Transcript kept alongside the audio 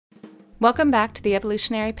Welcome back to the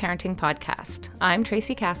Evolutionary Parenting Podcast. I'm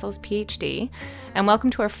Tracy Castles, PhD, and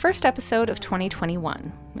welcome to our first episode of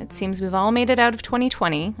 2021. It seems we've all made it out of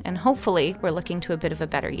 2020, and hopefully we're looking to a bit of a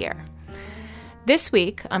better year. This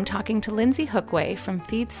week, I'm talking to Lindsay Hookway from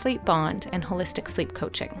Feed Sleep Bond and Holistic Sleep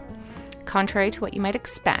Coaching. Contrary to what you might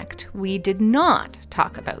expect, we did not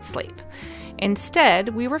talk about sleep. Instead,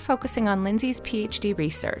 we were focusing on Lindsay's PhD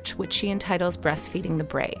research, which she entitles Breastfeeding the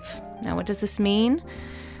Brave. Now, what does this mean?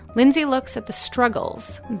 Lindsay looks at the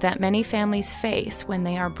struggles that many families face when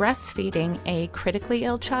they are breastfeeding a critically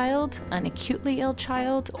ill child, an acutely ill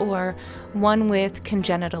child, or one with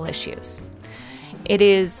congenital issues. It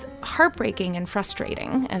is heartbreaking and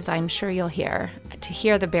frustrating, as I'm sure you'll hear, to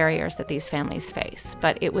hear the barriers that these families face,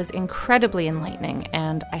 but it was incredibly enlightening,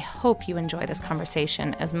 and I hope you enjoy this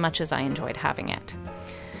conversation as much as I enjoyed having it.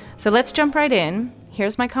 So let's jump right in.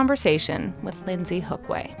 Here's my conversation with Lindsay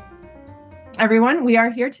Hookway. Everyone, we are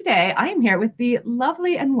here today. I am here with the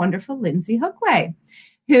lovely and wonderful Lindsay Hookway,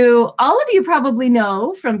 who all of you probably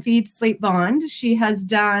know from Feed Sleep Bond. She has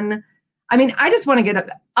done, I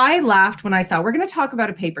laughed when I saw, we're going to talk about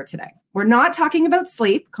a paper today. We're not talking about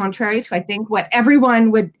sleep, contrary to, I think, what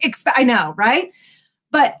everyone would expect. I know, right?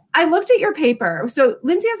 But I looked at your paper. So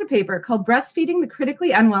Lindsay has a paper called Breastfeeding the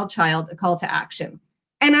Critically Unwell Child, A Call to Action.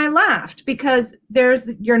 And I laughed because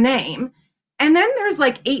there's your name. And then there's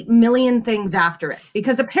like 8 million things after it,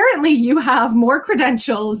 because apparently you have more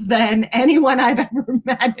credentials than anyone I've ever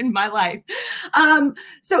met in my life.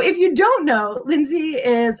 So if you don't know, Lindsay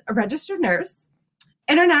is a registered nurse,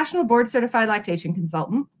 international board certified lactation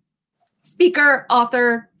consultant, speaker,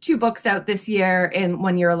 author, 2 books out this year in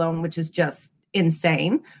 1 year alone, which is just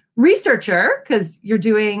insane. Researcher, because you're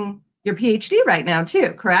doing your PhD right now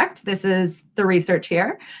too, correct? This is the research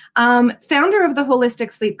here. Founder of the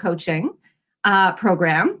Holistic Sleep Coaching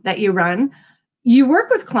program that you run. You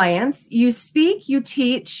work with clients, you speak, you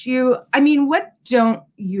teach, what don't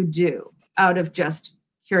you do out of just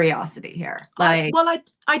curiosity here? I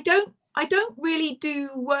don't really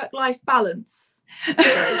do work-life balance very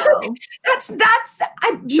well.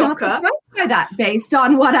 I'm Shocker. not surprised by that based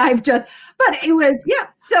on what I've just, but it was,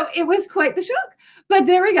 so it was quite the shock, but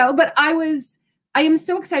there we go. But I am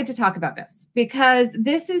so excited to talk about this because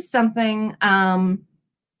this is something,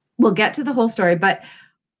 we'll get to the whole story, but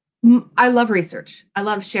I love research. I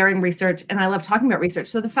love sharing research and I love talking about research.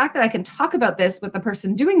 So the fact that I can talk about this with the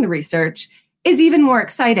person doing the research is even more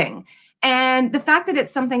exciting. And the fact that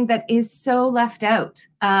it's something that is so left out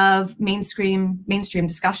of mainstream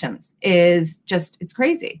discussions is just, it's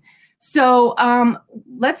crazy. So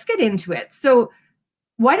let's get into it. So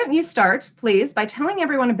why don't you start, please, by telling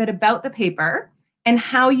everyone a bit about the paper and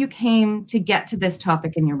how you came to get to this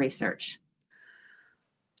topic in your research.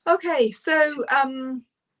 Okay, so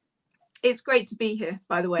it's great to be here,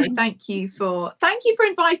 by the way. Thank you for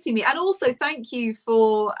inviting me, and also thank you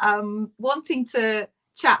for wanting to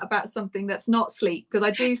chat about something that's not sleep, because I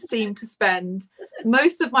do seem to spend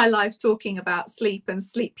most of my life talking about sleep and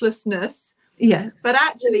sleeplessness. Yes. But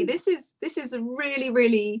actually this is a really,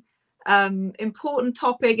 really important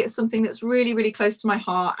topic. It's something that's really, really close to my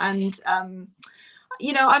heart, and I'm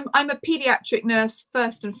a pediatric nurse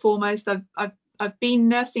first and foremost. I've been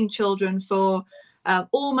nursing children for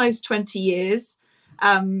almost 20 years.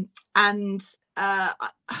 I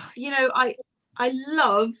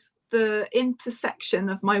love the intersection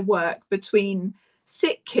of my work between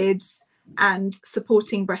sick kids and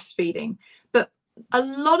supporting breastfeeding. But a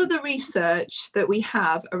lot of the research that we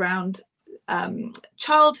have around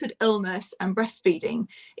childhood illness and breastfeeding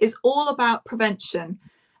is all about prevention.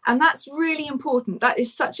 And that's really important. That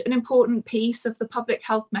is such an important piece of the public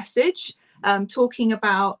health message. Talking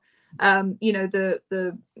about, we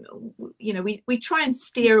try and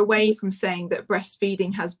steer away from saying that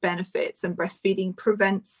breastfeeding has benefits and breastfeeding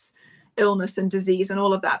prevents illness and disease and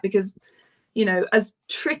all of that, because, as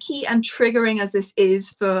tricky and triggering as this is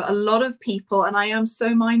for a lot of people, and I am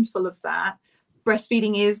so mindful of that,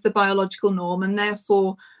 breastfeeding is the biological norm, and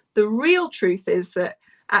therefore the real truth is that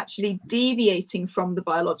actually deviating from the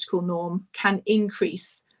biological norm can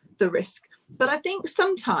increase the risk. But I think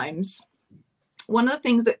sometimes one of the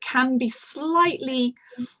things that can be slightly,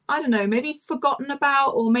 maybe forgotten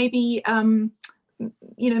about, or maybe,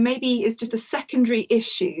 maybe is just a secondary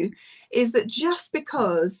issue, is that just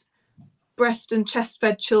because breast and chest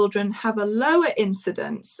fed children have a lower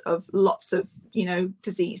incidence of lots of,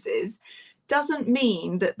 diseases, doesn't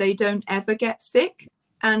mean that they don't ever get sick.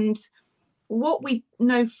 And what we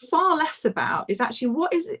know far less about is actually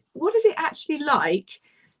what is it actually like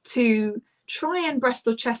to try and breast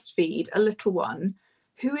or chest feed a little one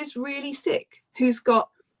who is really sick, who's got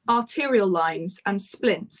arterial lines and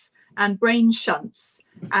splints and brain shunts,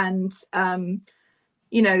 and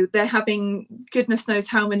you know, they're having goodness knows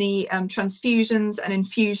how many transfusions and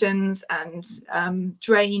infusions and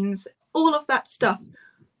drains, all of that stuff.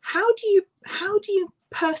 How do you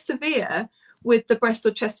persevere with the breast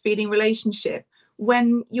or chest feeding relationship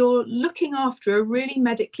when you're looking after a really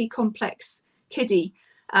medically complex kiddie?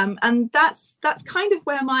 And that's kind of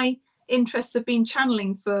where my interests have been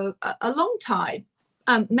channeling for a long time,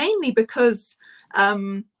 mainly because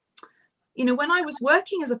you know, when I was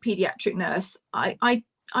working as a pediatric nurse, I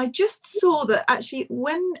just saw that actually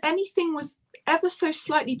when anything was ever so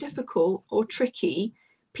slightly difficult or tricky,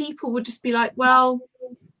 people would just be like, well,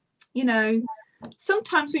 you know,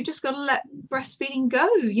 sometimes we've just got to let breastfeeding go.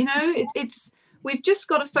 You know, it's we've just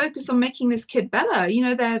got to focus on making this kid better. You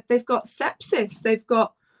know, they've got sepsis, they've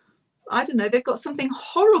got, I don't know, they've got something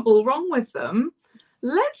horrible wrong with them.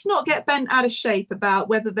 Let's not get bent out of shape about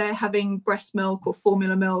whether they're having breast milk or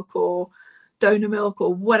formula milk or donor milk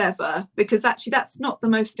or whatever, because actually that's not the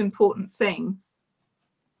most important thing.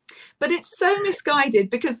 But it's so misguided,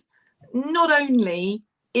 because not only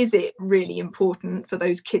is it really important for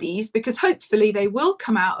those kiddies, because hopefully they will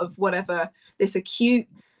come out of whatever this acute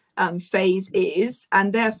phase is,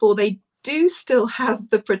 and therefore they do still have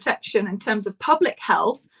the protection in terms of public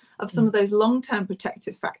health of some of those long-term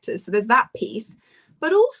protective factors. So there's that piece.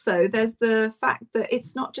 But also there's the fact that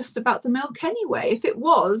it's not just about the milk anyway. If it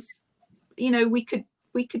was, you know, we could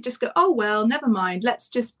just go, oh, well, never mind. Let's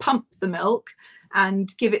just pump the milk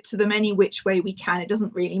and give it to them any which way we can. It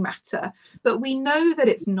doesn't really matter. But we know that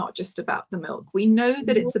it's not just about the milk. We know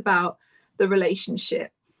that it's about the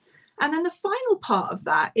relationship. And then the final part of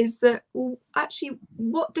that is that, well, actually,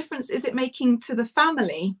 what difference is it making to the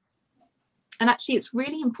family? And actually, it's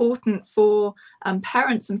really important for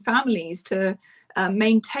parents and families to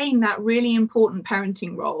maintain that really important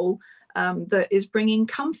parenting role that is bringing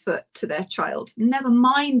comfort to their child, never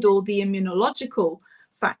mind all the immunological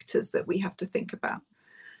factors that we have to think about.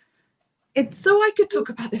 So I could talk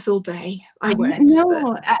about this all day. I won't. No,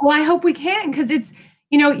 well, I hope we can, because it's,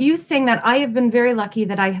 you know, you saying that, I have been very lucky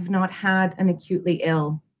that I have not had an acutely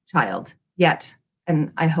ill child yet,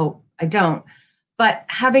 and I hope I don't. But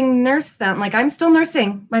having nursed them, like I'm still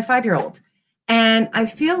nursing my 5-year-old. And I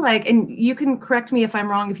feel like, and you can correct me if I'm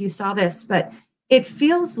wrong if you saw this, but it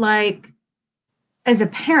feels like as a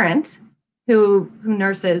parent who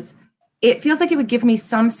nurses, it feels like it would give me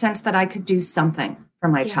some sense that I could do something for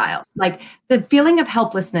my child. Like the feeling of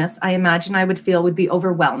helplessness, I imagine I would feel would be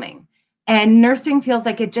overwhelming. And nursing feels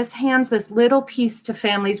like it just hands this little piece to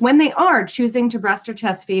families when they are choosing to breast or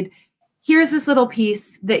chest feed. Here's this little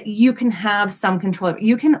piece that you can have some control over.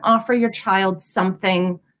 You can offer your child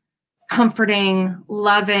something comforting,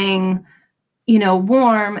 loving, you know,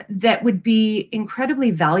 warm, that would be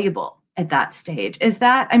incredibly valuable at that stage. Is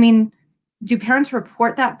that, I mean, do parents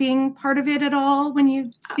report that being part of it at all when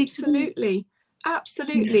you speak to them?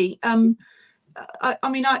 Absolutely. I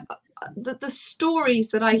mean, the stories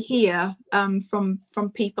that I hear from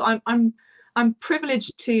people, I'm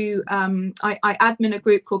privileged to, I admin a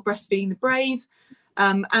group called Breastfeeding the Brave,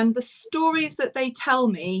 and the stories that they tell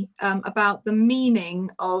me about the meaning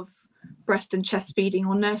of breast and chest feeding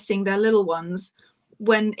or nursing their little ones,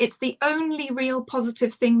 when it's the only real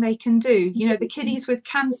positive thing they can do. You know, the kiddies with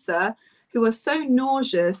cancer who are so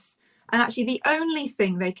nauseous, and actually the only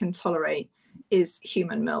thing they can tolerate is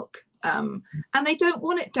human milk. And they don't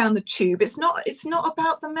want it down the tube. It's not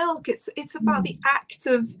about the milk. It's about the act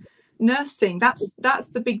of nursing. That's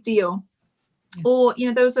the big deal. Or, you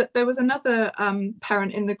know, there was another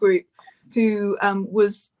parent in the group who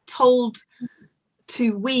was told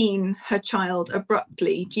to wean her child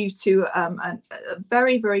abruptly due to a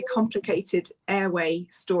very, very complicated airway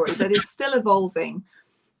story that is still evolving.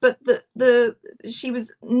 But she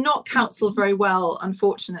was not counseled very well,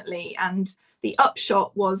 unfortunately, and the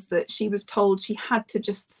upshot was that she was told she had to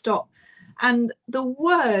just stop. And the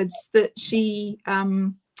words that she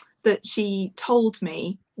told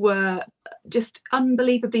me were just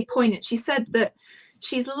unbelievably poignant. She said that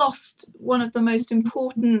she's lost one of the most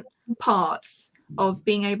important parts of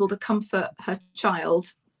being able to comfort her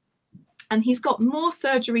child, and he's got more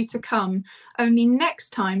surgery to come, only next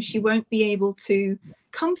time she won't be able to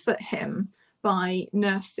comfort him by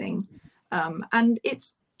nursing. And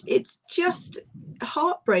it's just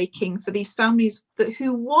heartbreaking for these families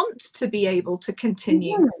who want to be able to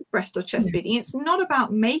continue breast or chest feeding. It's not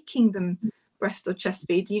about making them breast or chest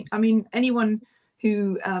feed. I mean, anyone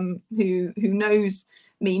who knows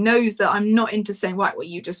me knows that I'm not into saying, right, well,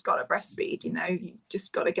 you just got to breastfeed, you know, you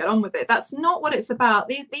just got to get on with it. That's not what it's about.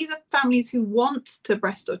 These are families who want to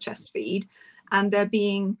breast or chest feed, and they're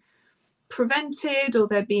being prevented, or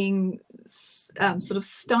they're being sort of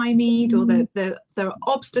stymied, or there are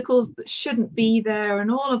obstacles that shouldn't be there, and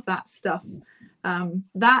all of that stuff.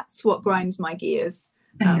 That's what grinds my gears,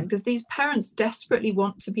 because these parents desperately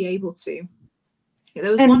want to be able to.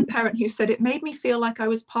 There was one parent who said, it made me feel like I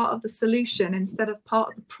was part of the solution instead of part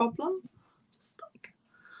of the problem.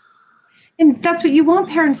 And that's what you want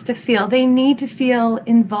parents to feel. They need to feel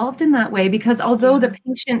involved in that way, because although the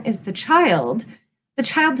patient is the child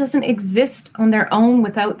doesn't exist on their own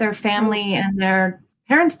without their family and their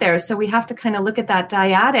parents there. So we have to kind of look at that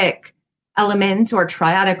dyadic element, or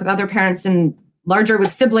triadic with other parents and larger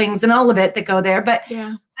with siblings and all of it that go there. But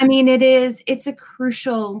I mean, it's a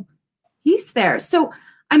crucial piece there. So,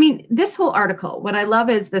 I mean, this whole article, what I love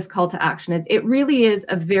is this call to action is it really is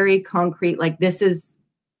a very concrete, like, this is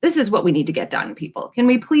what we need to get done, people. Can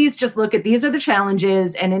we please just look at, these are the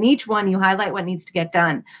challenges, and in each one you highlight what needs to get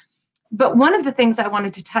done. But one of the things I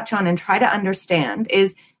wanted to touch on and try to understand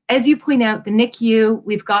is, as you point out, the NICU,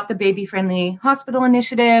 we've got the Baby Friendly Hospital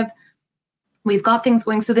Initiative, we've got things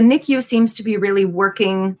going. So the NICU seems to be really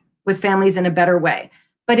working with families in a better way,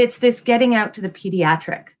 but it's this getting out to the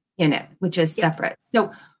pediatric unit, which is separate.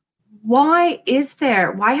 So why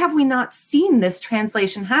have we not seen this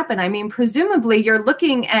translation happen? I mean, presumably you're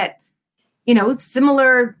looking at,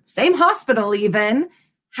 similar, same hospital even.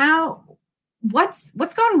 What's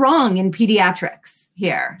gone wrong in pediatrics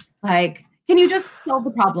here? Like, can you just solve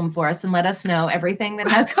the problem for us and let us know everything that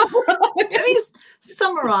has gone wrong? Let me just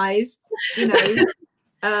summarize, 30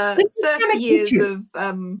 years of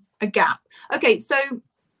a gap. Okay, so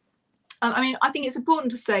I mean, I think it's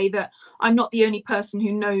important to say that I'm not the only person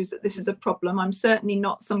who knows that this is a problem. I'm certainly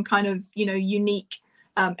not some kind of, unique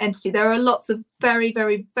entity. There are lots of very,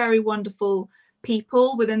 very, very wonderful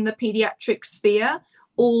people within the pediatric sphere,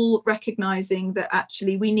 all recognizing that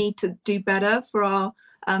actually we need to do better for our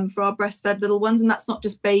breastfed little ones. And that's not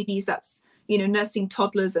just babies, that's, nursing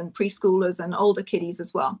toddlers and preschoolers and older kiddies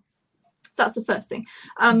as well. So that's the first thing.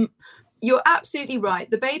 You're absolutely right.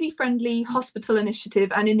 The Baby Friendly Hospital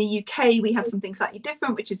Initiative, and in the UK, we have something slightly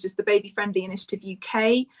different, which is just the Baby Friendly Initiative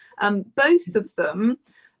UK. Both of them,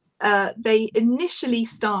 they initially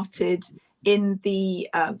started in the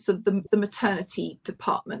sort of the maternity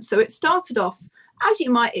department. So it started off, as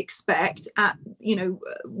you might expect, at,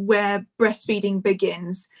 where breastfeeding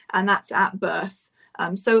begins, and that's at birth.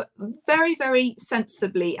 So very, very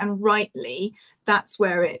sensibly and rightly, that's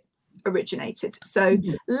where it originated. So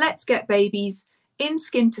let's get babies in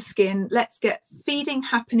skin to skin. Let's get feeding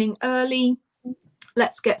happening early.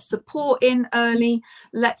 Let's get support in early.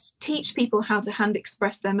 Let's teach people how to hand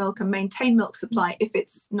express their milk and maintain milk supply if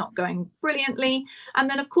it's not going brilliantly. And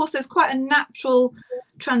then, of course, there's quite a natural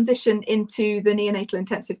transition into the neonatal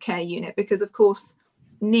intensive care unit, because, of course,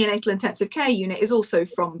 neonatal intensive care unit is also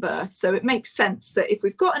from birth. So it makes sense that if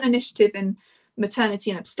we've got an initiative in maternity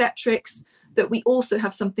and obstetrics, that we also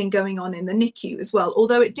have something going on in the NICU as well,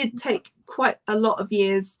 although it did take quite a lot of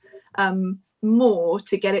years more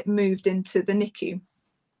to get it moved into the NICU.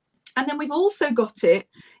 And then we've also got it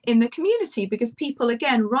in the community, because people,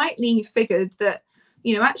 again, rightly figured that,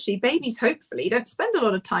 actually babies hopefully don't spend a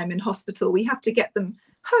lot of time in hospital. We have to get them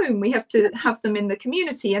home. We have to have them in the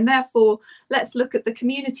community. And therefore, let's look at the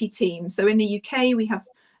community team. So in the UK, we have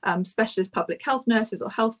specialist public health nurses or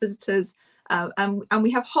health visitors, and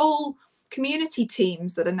we have whole community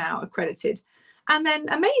teams that are now accredited. And then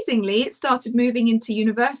amazingly, it started moving into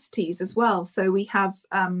universities as well. So we have,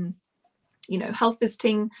 health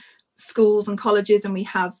visiting schools and colleges, and we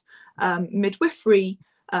have midwifery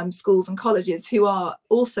schools and colleges who are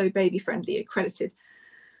also baby friendly accredited.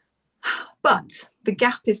 But the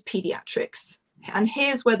gap is pediatrics. And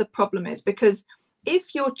here's where the problem is, because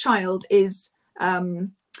if your child is,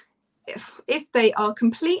 if they are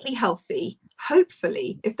completely healthy,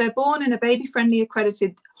 hopefully, if they're born in a baby friendly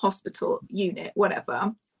accredited hospital unit,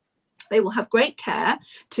 whatever, they will have great care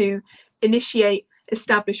to initiate,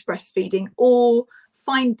 establish breastfeeding, or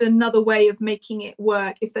find another way of making it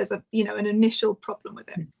work if there's an initial problem with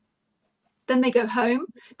it. Then they go home.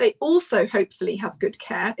 They also hopefully have good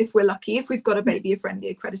care, if we're lucky, if we've got a baby friendly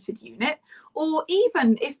accredited unit, or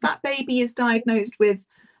even if that baby is diagnosed with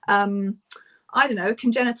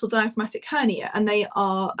congenital diaphragmatic hernia, and they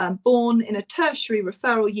are born in a tertiary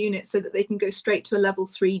referral unit so that they can go straight to a level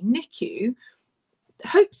 3 NICU.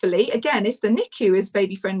 Hopefully, again, if the NICU is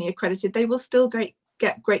baby friendly accredited, they will still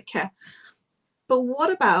get great care. But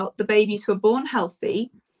what about the babies who are born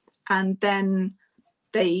healthy, and then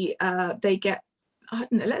they get, I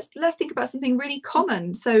don't know, let's think about something really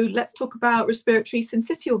common. So let's talk about respiratory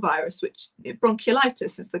syncytial virus, which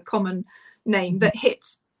bronchiolitis is the common name, that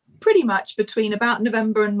hits pretty much between about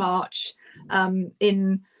November and March,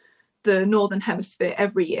 in the Northern Hemisphere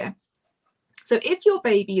every year. So if your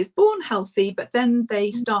baby is born healthy, but then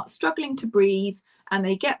they start struggling to breathe and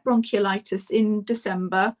they get bronchiolitis in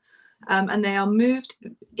December, and they are moved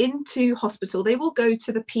into hospital, they will go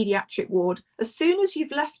to the pediatric ward. As soon as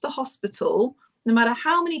you've left the hospital, no matter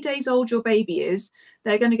how many days old your baby is,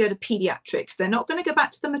 they're going to go to pediatrics. They're not going to go back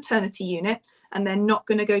to the maternity unit, and they're not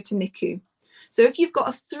going to go to NICU. So if you've got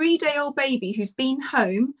a 3-day-old baby who's been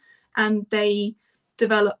home and they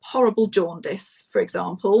develop horrible jaundice, for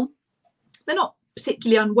example, they're not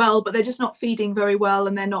particularly unwell, but they're just not feeding very well,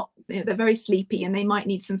 and they're very sleepy, and they might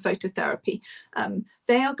need some phototherapy.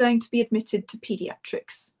 They are going to be admitted to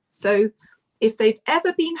pediatrics. So if they've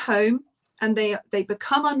ever been home and they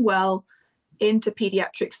become unwell, into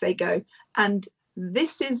pediatrics they go. And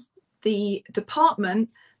this is the department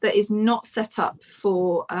that is not set up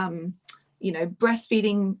for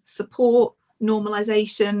breastfeeding support,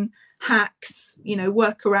 normalization, hacks,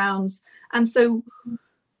 workarounds. And so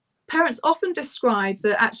parents often describe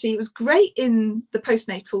that actually it was great in the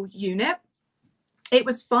postnatal unit. It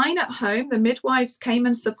was fine at home. The midwives came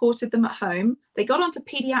and supported them at home. They got onto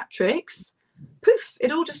pediatrics. Poof,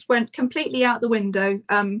 it all just went completely out the window.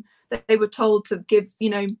 They were told to give,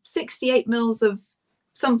 68 mils of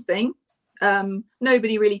something.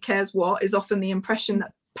 Nobody really cares what, is often the impression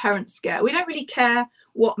that parents get. We don't really care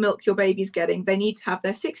what milk your baby's getting. They need to have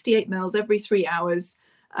their 68 mils every 3 hours.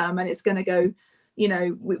 And it's going to go,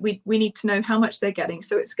 we need to know how much they're getting.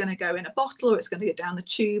 So it's going to go in a bottle, or it's going to go down the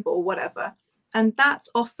tube, or whatever. And that's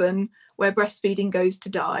often where breastfeeding goes to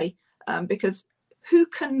die, because who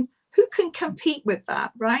can compete with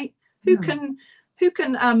that, right? Who can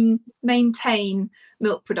maintain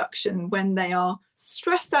milk production when they are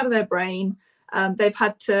stressed out of their brain? They've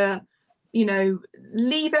had to,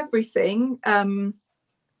 leave everything,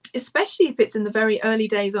 especially if it's in the very early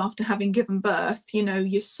days after having given birth.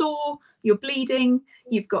 You're sore, you're bleeding,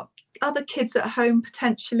 you've got other kids at home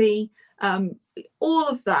potentially. All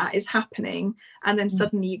of that is happening, and then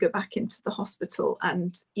suddenly you go back into the hospital,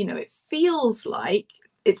 and it feels like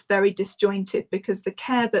it's very disjointed, because the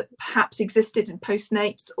care that perhaps existed in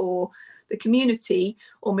postnates or the community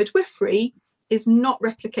or midwifery is not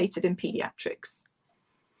replicated in pediatrics.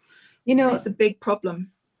 It's a big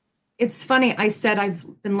problem. It's funny. I said I've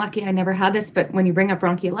been lucky I never had this, but when you bring up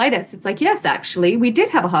bronchiolitis, it's like, yes, actually, we did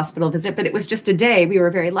have a hospital visit, but it was just a day. We were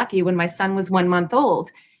very lucky when my son was 1 month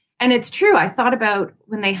old. And it's true. I thought about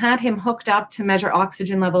when they had him hooked up to measure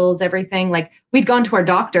oxygen levels, everything, like we'd gone to our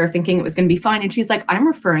doctor thinking it was going to be fine. And she's like, I'm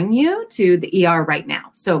referring you to the ER right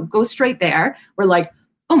now. So go straight there. We're like,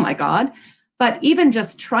 oh my God. But even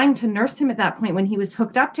just trying to nurse him at that point when he was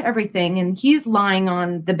hooked up to everything and he's lying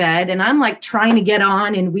on the bed and I'm like trying to get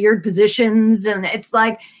on in weird positions. And it's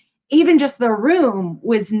like, even just the room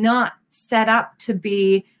was not set up to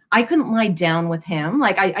be, I couldn't lie down with him.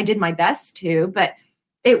 Like I did my best to, but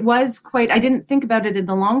it was quite, I didn't think about it in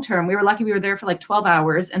the long term. We were lucky we were there for like 12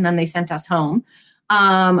 hours and then they sent us home,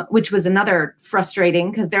 which was another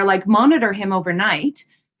frustrating because they're like, monitor him overnight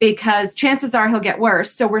because chances are he'll get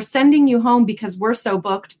worse. So we're sending you home because we're so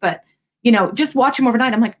booked, but just watch him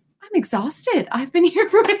overnight. I'm like, I'm exhausted. I've been here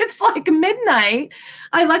for, it's like midnight.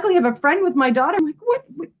 I luckily have a friend with my daughter. I'm like, what?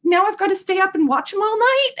 Now I've got to stay up and watch him all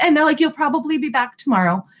night. And they're like, you'll probably be back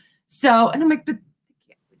tomorrow. So, and I'm like, but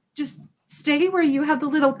just stay where you have the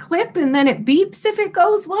little clip and then it beeps if it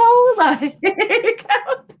goes low. Like,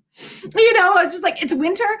 it's just like, it's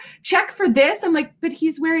winter, check for this. I'm like, but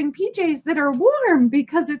he's wearing PJs that are warm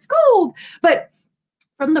because it's cold. But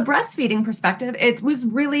from the breastfeeding perspective, it was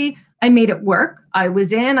really, I made it work. I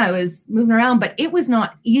was moving around, but it was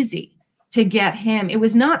not easy to get him. It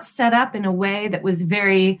was not set up in a way that was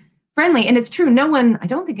very friendly. And it's true. I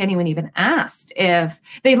don't think anyone even asked if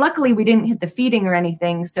luckily we didn't hit the feeding or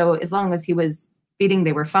anything. So as long as he was feeding,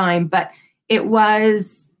 they were fine. But it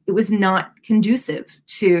was not conducive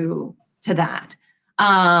to that.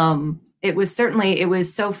 It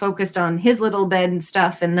was so focused on his little bed and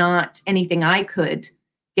stuff and not anything I could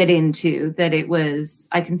get into that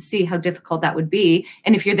I can see how difficult that would be.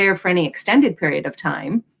 And if you're there for any extended period of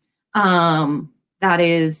time, that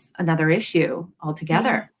is another issue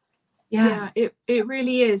altogether. Yeah, it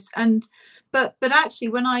really is. And but actually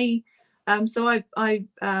when my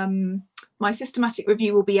systematic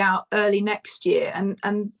review will be out early next year,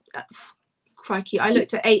 and crikey, I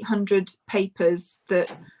looked at 800 papers that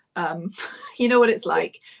you know what it's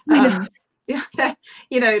like.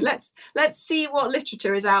 Let's see what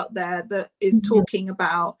literature is out there that is talking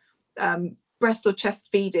about breast or chest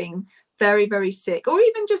feeding very, very sick, or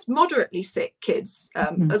even just moderately sick kids.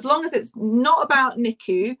 As long as it's not about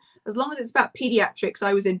NICU, as long as it's about pediatrics,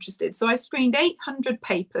 I was interested. So I screened 800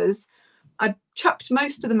 papers. I chucked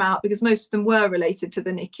most of them out because most of them were related to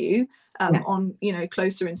the NICU on, you know,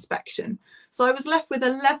 closer inspection. So I was left with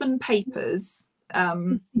 11 papers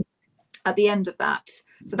at the end of that.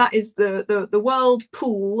 So that is the world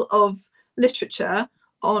pool of literature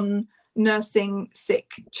on nursing sick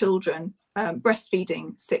children,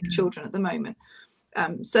 breastfeeding sick children at the moment.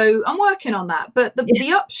 So I'm working on that. But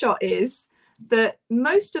the upshot is that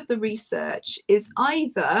most of the research is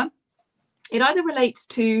either relates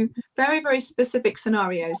to very, very specific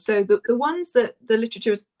scenarios. So the ones that the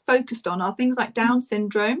literature is focused on are things like Down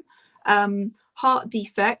syndrome, heart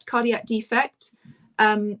defect, cardiac defect,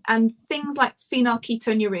 and things like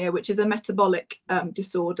phenylketonuria, which is a metabolic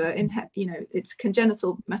disorder. It's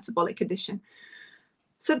congenital metabolic condition.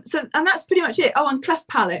 So and that's pretty much it. Oh, and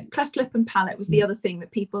cleft lip and palate was the other thing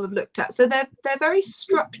that people have looked at. So they're very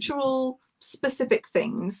structural, specific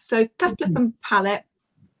things. So cleft lip and palate,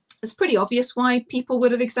 it's pretty obvious why people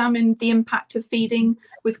would have examined the impact of feeding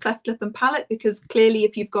with cleft lip and palate, because clearly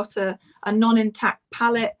if you've got a non-intact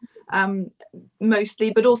palate,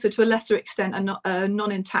 mostly, but also to a lesser extent a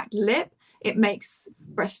non-intact lip, it makes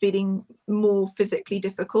breastfeeding more physically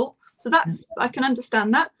difficult. So I can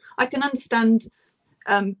understand that. I can understand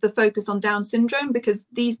the focus on Down syndrome, because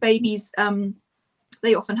these babies,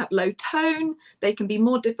 they often have low tone, they can be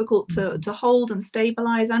more difficult to hold and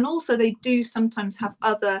stabilize, and also they do sometimes have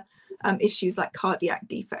other issues like cardiac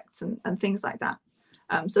defects and things like that.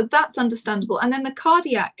 So that's understandable. And then the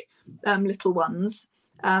cardiac little ones,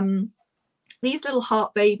 these little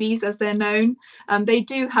heart babies, as they're known, they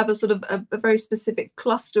do have a sort of a very specific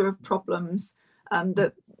cluster of problems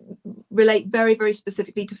that relate very, very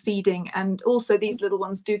specifically to feeding. And also these little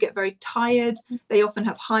ones do get very tired. They often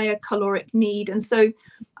have higher caloric need. And so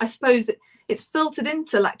I suppose it's filtered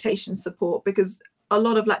into lactation support, because a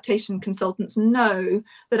lot of lactation consultants know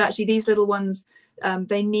that actually these little ones,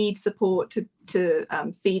 they need support to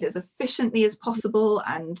feed as efficiently as possible.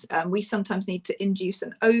 And we sometimes need to induce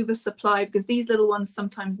an oversupply, because these little ones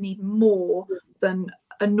sometimes need more than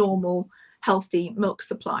a normal healthy milk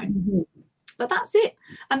supply. But that's it.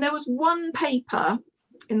 And there was one paper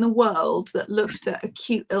in the world that looked at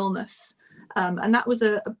acute illness. And that was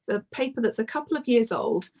a paper that's a couple of years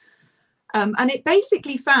old. And it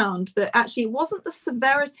basically found that actually it wasn't the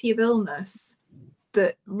severity of illness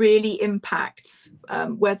that really impacts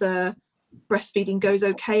whether breastfeeding goes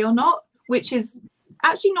okay or not, which is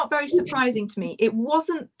actually not very surprising to me. It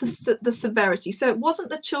wasn't the severity. So it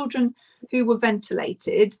wasn't the children who were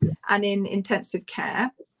ventilated and in intensive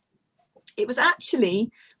care. It was actually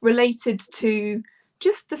related to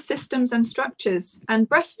just the systems and structures, and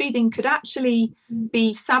breastfeeding could actually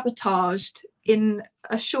be sabotaged in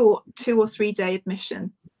a short 2 or 3 day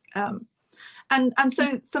admission. And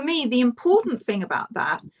so for me, the important thing about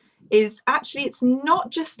that is actually it's not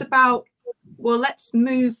just about, well, let's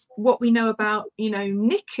move what we know about,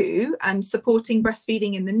 NICU and supporting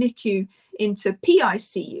breastfeeding in the NICU into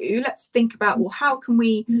PICU. Let's think about, well, how can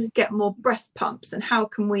we get more breast pumps, and how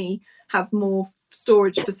can we have more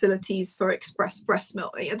storage facilities for express breast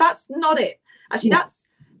milk? That's not it. Actually,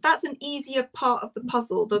 that's an easier part of the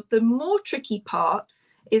puzzle. The more tricky part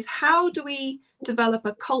is, how do we develop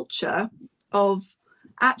a culture of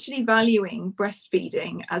actually valuing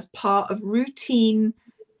breastfeeding as part of routine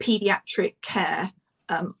pediatric care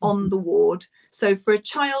on the ward? So for a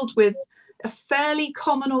child with a fairly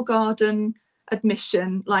common or garden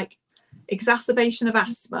admission, like exacerbation of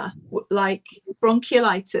asthma, like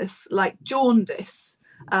bronchiolitis, like jaundice,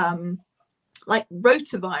 like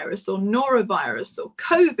rotavirus or norovirus or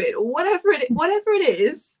COVID or whatever it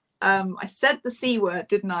is. I said the C word,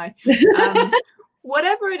 didn't I?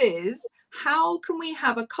 Whatever it is, how can we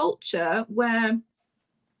have a culture where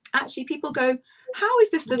actually people go, how is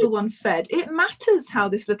this little one fed? It matters how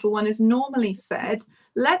this little one is normally fed.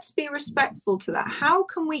 Let's be respectful to that. How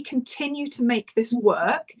can we continue to make this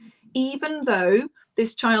work, even though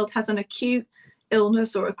this child has an acute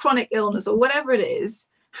illness or a chronic illness or whatever it is?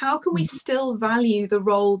 How can we still value the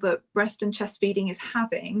role that breast and chest feeding is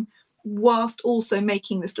having, whilst also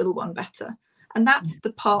making this little one better? And that's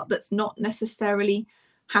the part that's not necessarily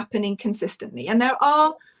happening consistently. And there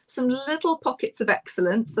are some little pockets of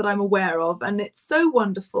excellence that I'm aware of, and it's so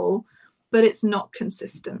wonderful, but it's not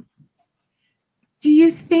consistent. Do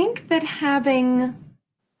you think that having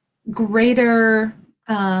greater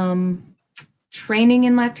training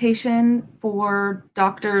in lactation for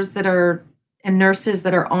doctors and nurses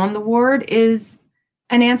that are on the ward is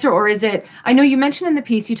an answer? Or is it, I know you mentioned in the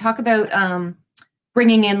piece, you talk about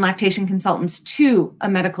bringing in lactation consultants to a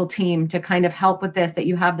medical team to kind of help with this, that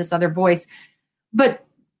you have this other voice. But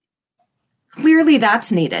clearly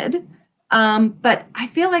that's needed. But I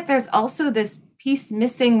feel like there's also this piece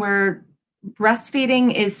missing where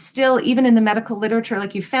breastfeeding is still, even in the medical literature,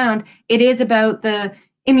 like you found, it is about the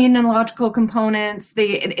immunological components.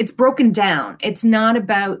 It's broken down. It's not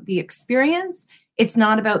about the experience. It's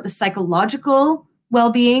not about the psychological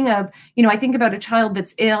well-being of, I think about a child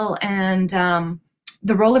that's ill and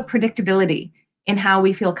the role of predictability in how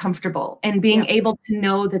we feel comfortable and being able to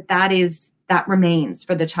know that remains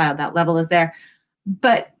for the child, that level is there.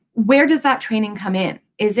 But where does that training come in?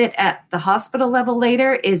 Is it at the hospital level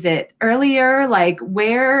later? Is it earlier? Like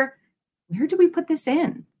where do we put this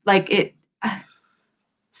in?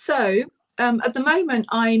 So at the moment,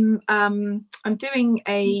 I'm doing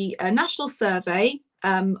a national survey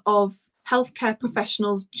of healthcare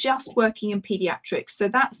professionals just working in pediatrics. So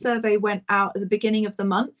that survey went out at the beginning of the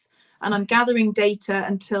month, and I'm gathering data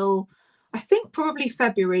until I think probably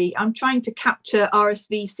February. I'm trying to capture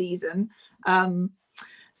RSV season. So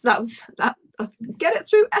that was get it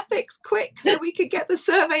through ethics quick so we could get the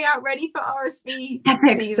survey out ready for RSV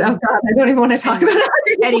ethics season. Oh God, I don't even want to talk about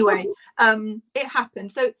it anyway. It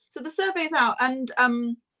happened. So the survey is out, and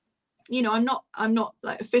I'm not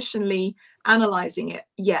like officially analyzing it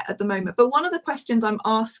yet at the moment, but one of the questions I'm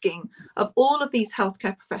asking of all of these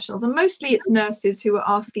healthcare professionals, and mostly it's nurses who are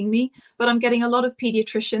asking me, but I'm getting a lot of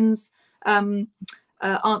pediatricians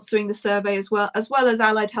answering the survey as well as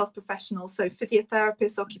allied health professionals, so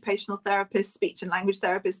physiotherapists, occupational therapists, speech and language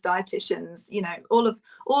therapists, dietitians,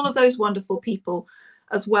 all of those wonderful people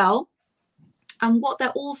as well. And what they're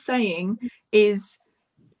all saying is,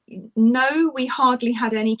 no, we hardly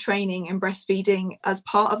had any training in breastfeeding as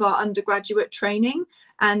part of our undergraduate training.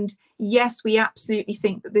 And yes, we absolutely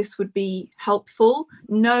think that this would be helpful.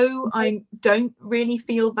 No, I don't really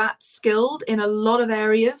feel that skilled in a lot of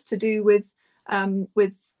areas to do with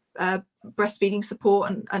breastfeeding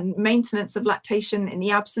support and maintenance of lactation in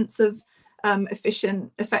the absence of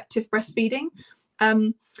effective breastfeeding.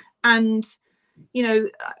 And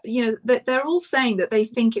they're all saying that they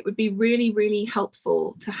think it would be really, really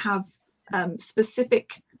helpful to have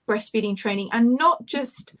specific breastfeeding training, and not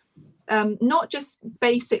just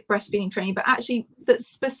basic breastfeeding training, but actually that's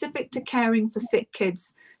specific to caring for sick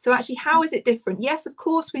kids. So actually, how is it different? Yes, of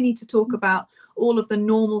course, we need to talk about all of the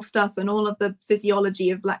normal stuff and all of the physiology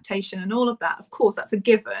of lactation and all of that. Of course, that's a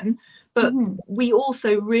given, but we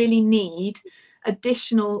also really need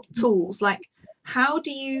additional tools. Like, how do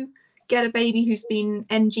you get a baby who's been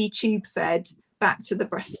NG tube fed back to the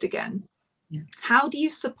breast again? How do you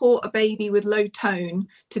support a baby with low tone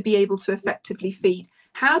to be able to effectively feed?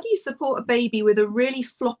 How do you support a baby with a really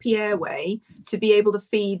floppy airway to be able to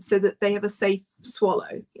feed so that they have a safe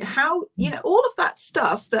swallow? How, all of that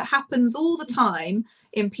stuff that happens all the time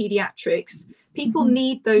in pediatrics, people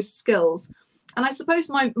need those skills. And I suppose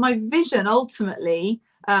my vision ultimately,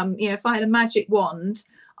 if I had a magic wand,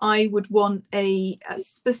 I would want a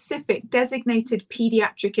specific designated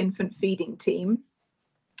pediatric infant feeding team.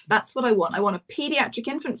 That's what I want. I want a pediatric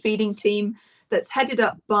infant feeding team that's headed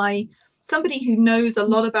up by somebody who knows a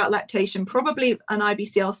lot about lactation, probably an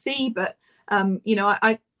IBCLC, but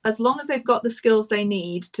I as long as they've got the skills they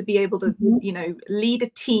need to be able to, lead a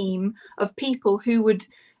team of people who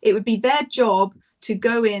it would be their job to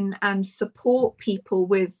go in and support people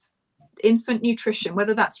with infant nutrition,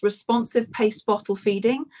 whether that's responsive paced bottle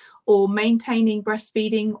feeding or maintaining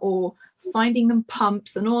breastfeeding or finding them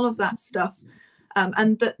pumps and all of that stuff.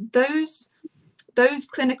 And that those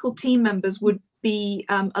clinical team members would be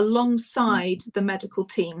alongside the medical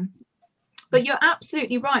team. But you're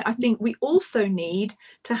absolutely right. I think we also need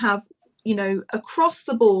to have, across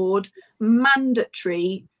the board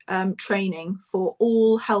mandatory training for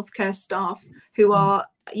all healthcare staff who are,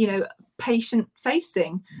 patient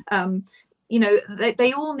facing.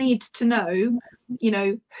 They all need to know,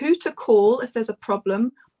 who to call if there's a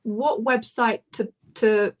problem, what website to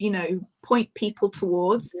point people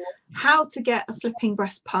towards, how to get a flipping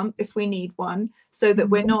breast pump if we need one, so that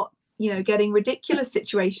we're not, getting ridiculous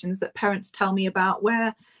situations that parents tell me about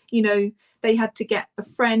where, they had to get a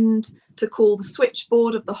friend to call the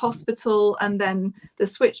switchboard of the hospital, and then the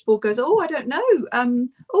switchboard goes, I don't know.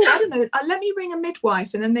 Let me ring a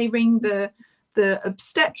midwife. And then they ring the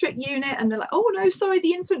obstetric unit and they're like, oh no, sorry,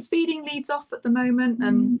 the infant feeding lead's off at the moment.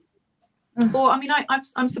 And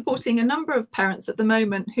I'm supporting a number of parents at the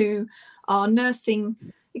moment who are nursing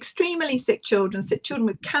extremely sick children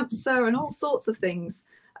with cancer and all sorts of things.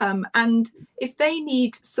 And if they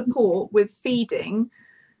need support with feeding,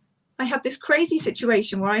 I have this crazy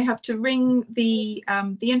situation where I have to ring the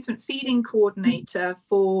infant feeding coordinator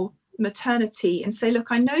for maternity and say, look,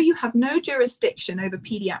 I know you have no jurisdiction over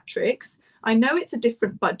pediatrics. I know it's a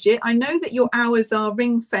different budget. I know that your hours are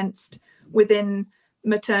ring fenced within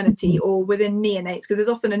maternity or within neonates, because there's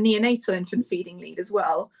often a neonatal infant feeding lead as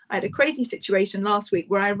well. I had a crazy situation last week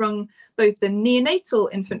where I rung both the neonatal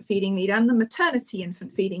infant feeding lead and the maternity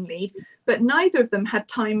infant feeding lead, but neither of them had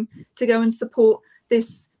time to go and support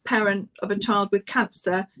this parent of a child with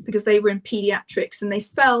cancer because they were in pediatrics, and they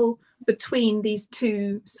fell between these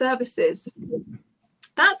two services.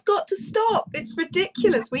 That's got to stop. It's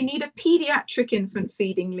ridiculous. We need a pediatric infant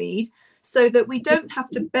feeding lead so that we don't have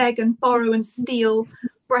to beg and borrow and steal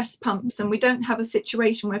breast pumps, and we don't have a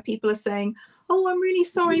situation where people are saying, oh, I'm really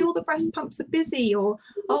sorry, all the breast pumps are busy, or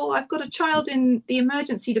oh, I've got a child in the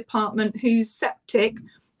emergency department who's septic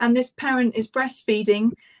and this parent is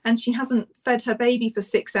breastfeeding and she hasn't fed her baby for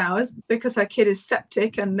 6 hours because her kid is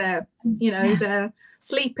septic and they're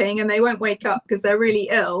sleeping and they won't wake up because they're really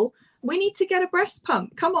ill. We need to get a breast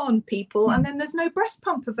pump. Come on, people. And then there's no breast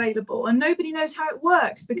pump available and nobody knows how it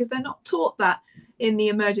works because they're not taught that in the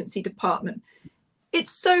emergency department.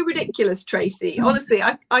 It's so ridiculous, Tracy. Honestly,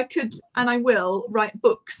 I could and I will write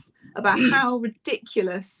books about how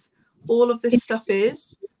ridiculous all of this stuff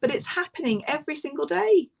is, but it's happening every single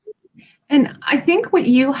day. And I think what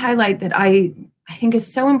you highlight that I think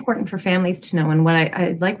is so important for families to know, and what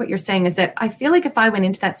I like what you're saying, is that I feel like if I went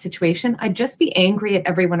into that situation, I'd just be angry at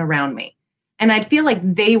everyone around me. And I'd feel like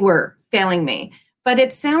they were failing me. But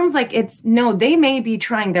it sounds like they may be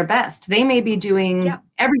trying their best. They may be doing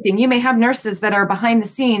everything. You may have nurses that are behind the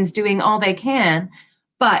scenes doing all they can,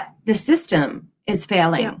 but the system is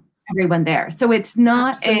failing everyone there. So it's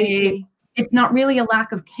not it's not really a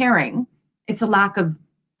lack of caring. It's a lack of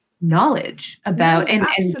knowledge about and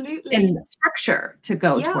structure to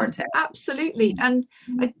go towards it. Absolutely. And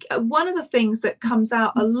one of the things that comes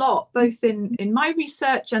out a lot, both in my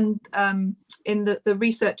research and in the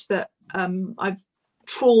research that I've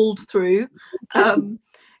trawled through,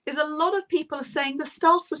 is a lot of people are saying the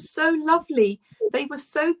staff was so lovely. They were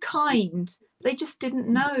so kind. They just didn't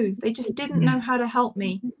know. They just didn't know how to help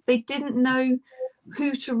me. They didn't know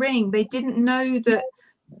who to ring. They didn't know that,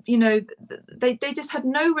 they just had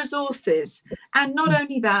no resources. And not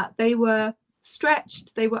only that, they were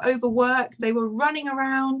stretched, they were overworked, they were running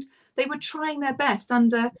around, they were trying their best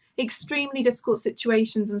under extremely difficult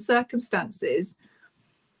situations and circumstances.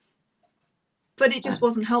 But it just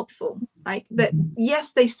wasn't helpful. Like that,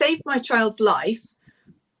 yes, they saved my child's life,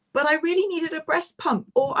 but I really needed a breast pump,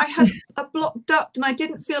 or I had a blocked duct and I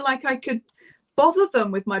didn't feel like I could bother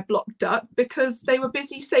them with my blocked duct because they were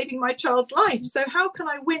busy saving my child's life. So how can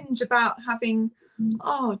I whinge about having,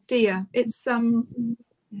 oh dear, it's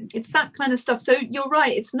that kind of stuff. So you're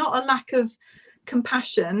right, it's not a lack of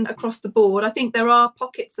compassion across the board. I think there are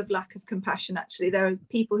pockets of lack of compassion, actually. There are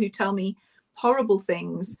people who tell me horrible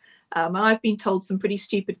things, and I've been told some pretty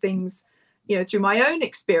stupid things, through my own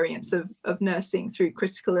experience of nursing through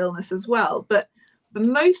critical illness as well. But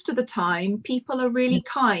most of the time, people are really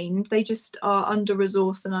kind. They just are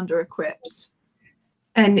under-resourced and under-equipped.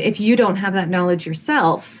 And if you don't have that knowledge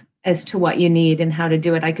yourself as to what you need and how to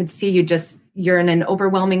do it, I could see you're in an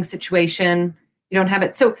overwhelming situation. You don't have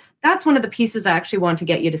it. So that's one of the pieces I actually want to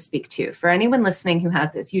get you to speak to. For anyone listening who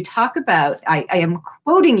has this, you talk about, I am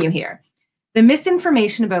quoting you here, the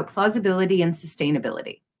misinformation about plausibility and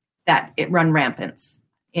sustainability that it run rampant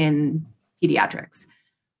in pediatrics.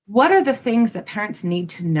 What are the things that parents need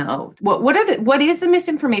to know? What is the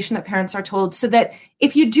misinformation that parents are told, so that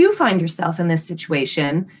if you do find yourself in this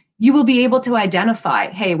situation, you will be able to identify,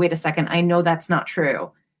 hey, wait a second, I know that's not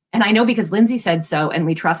true. And I know because Lindsay said so, and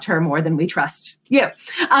we trust her more than we trust you.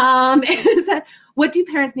 What do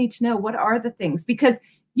parents need to know? What are the things? Because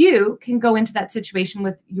you can go into that situation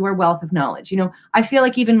with your wealth of knowledge. I feel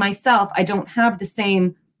like even myself, I don't have the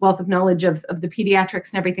same wealth of knowledge of the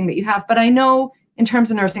pediatrics and everything that you have, but I know in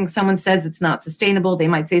terms of nursing, someone says it's not sustainable, they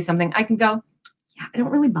might say something, I can go, yeah, I don't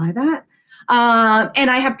really buy that. And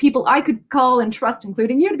I have people I could call and trust,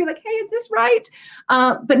 including you, to be like, hey, is this right?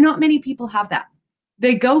 But not many people have that.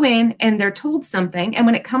 They go in and they're told something. And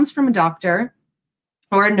when it comes from a doctor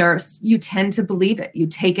or a nurse, you tend to believe it. You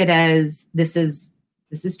take it as this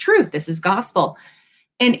is truth. This is gospel.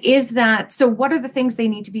 And so what are the things they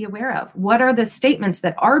need to be aware of? What are the statements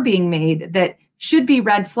that are being made that should be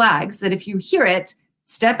red flags, that if you hear it,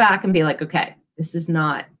 step back and be like, okay, this is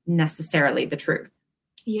not necessarily the truth?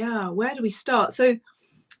 Yeah, where do we start? So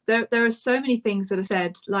there are so many things that are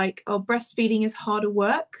said, like, oh, breastfeeding is harder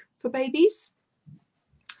work for babies.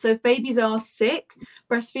 So if babies are sick,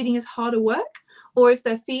 breastfeeding is harder work. or if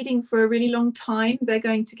they're feeding for a really long time, they're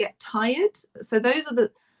going to get tired. So those are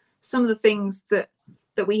some of the things that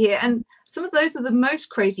we hear. And some of those are the most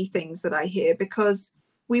crazy things that I hear, because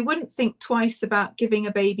we wouldn't think twice about giving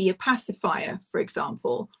a baby a pacifier, for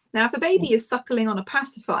example. Now, if a baby is suckling on a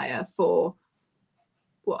pacifier for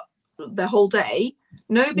the whole day,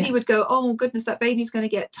 nobody would go, oh goodness, that baby's going to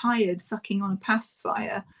get tired sucking on a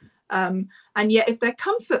pacifier. And yet if they're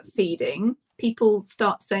comfort feeding, people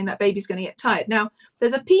start saying that baby's going to get tired. Now,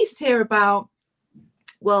 there's a piece here about,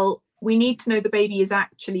 well, we need to know the baby is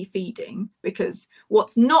actually feeding, because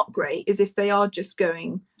what's not great is if they are just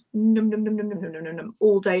going num, num, num, num, num, num, num, num,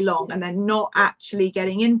 all day long, and they're not actually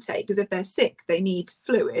getting intake, because if they're sick, they need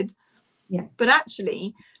fluid. Yeah. But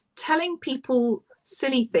actually telling people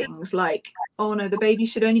silly things like, oh no, the baby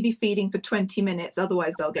should only be feeding for 20 minutes,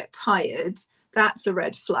 otherwise they'll get tired, that's a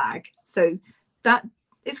red flag. So that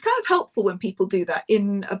it's kind of helpful when people do that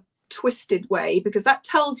in a twisted way, because that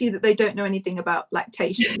tells you that they don't know anything about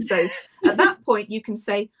lactation. So at that point you can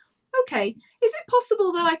say, okay, is it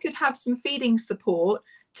possible that I could have some feeding support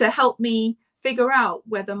to help me figure out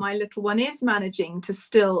whether my little one is managing to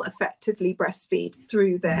still effectively breastfeed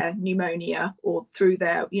through their pneumonia or through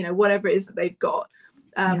their, whatever it is that they've got.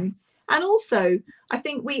 And also, I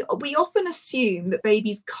think we often assume that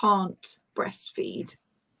babies can't breastfeed.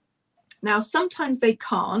 Now, sometimes they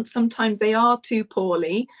can't, sometimes they are too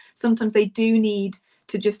poorly, sometimes they do need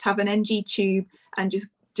to just have an NG tube and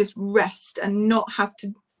just rest and not have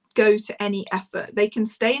to go to any effort. They can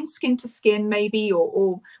stay in skin to skin maybe,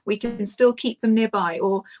 or we can still keep them nearby,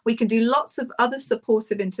 or we can do lots of other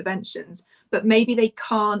supportive interventions, but maybe they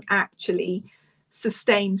can't actually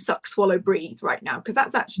sustain suck, swallow, breathe right now, because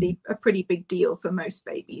that's actually a pretty big deal for most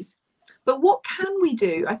babies. But what can we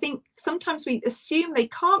do? I think sometimes we assume they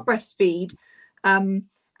can't breastfeed, and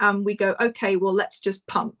we go, okay, well, let's just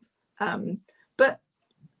pump. But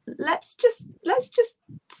let's just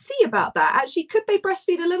see about that. Actually, could they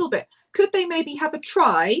breastfeed a little bit? Could they maybe have a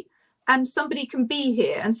try, and somebody can be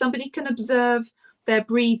here and somebody can observe their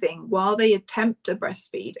breathing while they attempt to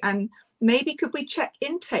breastfeed? And maybe could we check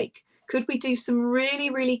intake? Could we do some really,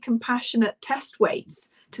 really compassionate test weights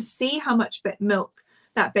to see how much milk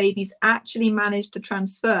that baby's actually managed to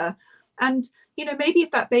transfer? And maybe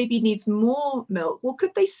if that baby needs more milk, well,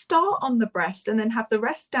 could they start on the breast and then have the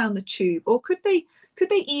rest down the tube? Or could they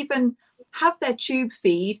even have their tube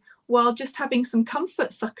feed while just having some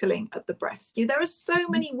comfort suckling at the breast? There are so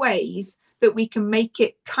many ways that we can make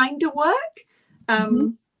it kind of work,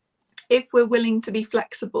 if we're willing to be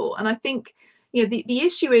flexible. And I think the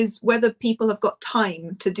issue is whether people have got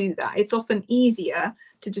time to do that. It's often easier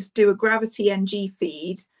to just do a gravity NG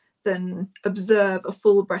feed than observe a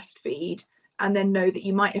full breastfeed and then know that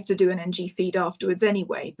you might have to do an NG feed afterwards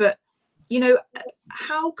anyway. But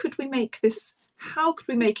how could we make this? How could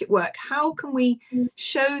we make it work? How can we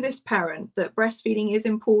show this parent that breastfeeding is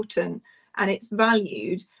important and it's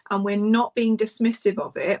valued, and we're not being dismissive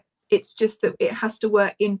of it? It's just that it has to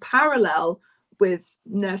work in parallel with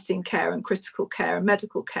nursing care and critical care and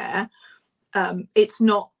medical care. It's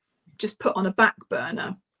not just put on a back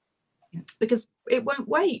burner, because it won't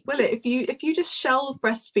wait, will it? If you just shelve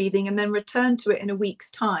breastfeeding and then return to it in a week's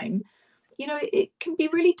time, it can be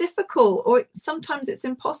really difficult, or sometimes it's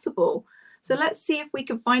impossible. So let's see if we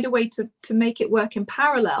can find a way to make it work in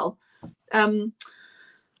parallel.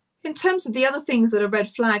 In terms of the other things that are red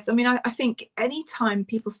flags, I mean, I think anytime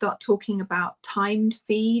people start talking about timed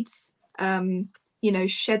feeds,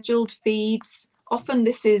 scheduled feeds, often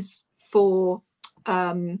this is for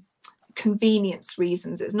convenience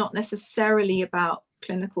reasons. It's not necessarily about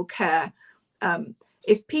clinical care.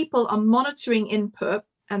 If people are monitoring input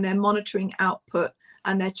and they're monitoring output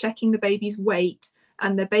and they're checking the baby's weight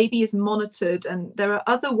and the baby is monitored, and there are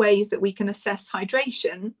other ways that we can assess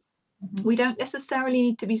hydration, we don't necessarily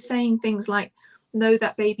need to be saying things like, no,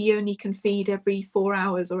 that baby only can feed every 4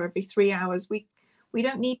 hours or every 3 hours. We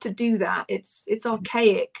don't need to do that. It's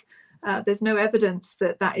archaic. There's no evidence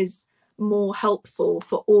that is more helpful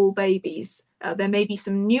for all babies. There may be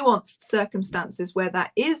some nuanced circumstances where that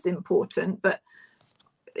is important, but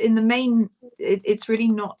in the main, it's really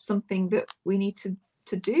not something that we need to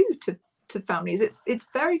do to families. It's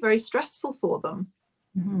very, very stressful for them.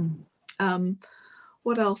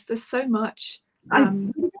 What else? There's so much.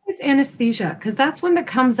 With anesthesia, because that's one that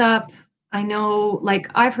comes up. I know, like,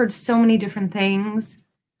 I've heard so many different things.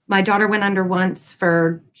 My daughter went under once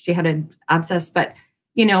she had an abscess, but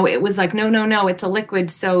it was like, no, it's a liquid,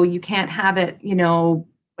 so you can't have it,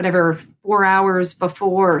 whatever, 4 hours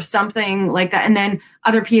before or something like that. And then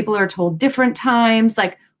other people are told different times.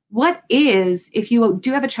 Like, what is, if you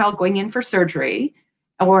do have a child going in for surgery,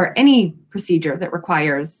 or any procedure that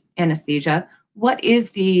requires anesthesia, what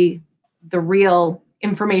is the real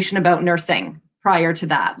information about nursing prior to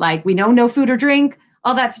that? Like, we know no food or drink,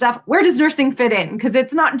 all that stuff. Where does nursing fit in? Because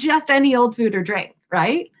it's not just any old food or drink,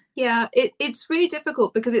 right? Yeah, it's really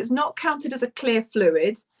difficult because it's not counted as a clear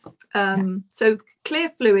fluid. So clear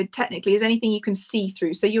fluid technically is anything you can see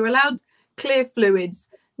through. So you're allowed clear fluids.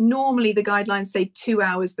 Normally the guidelines say 2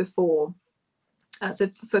 hours before. So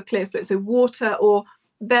for clear fluid, so water or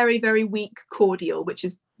very, very weak cordial, which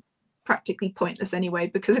is practically pointless anyway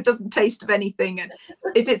because it doesn't taste of anything. And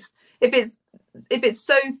if it's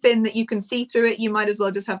so thin that you can see through it, you might as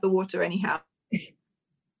well just have the water anyhow.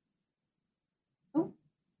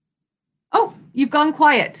 Oh, you've gone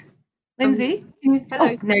quiet, Lindsay. Hello.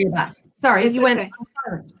 Oh, there you're back. Sorry, It's you went.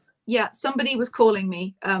 okay. Yeah, somebody was calling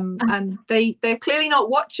me, and they're clearly not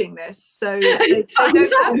watching this, so they don't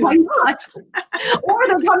know. Why not? Or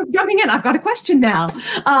they're jumping in. I've got a question now.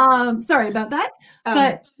 Sorry about that.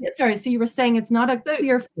 But sorry, so you were saying it's not a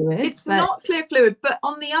clear fluid. It's not clear fluid, but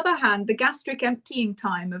on the other hand, the gastric emptying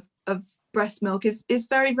time of breast milk is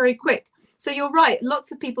very, very quick. So you're right.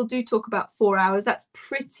 Lots of people do talk about 4 hours. That's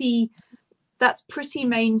pretty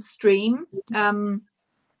mainstream.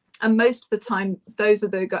 And most of the time, those are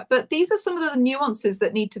the guys. But these are some of the nuances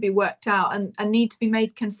that need to be worked out and need to be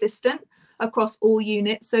made consistent across all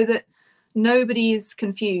units so that nobody is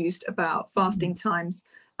confused about fasting times.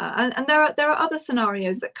 And there are other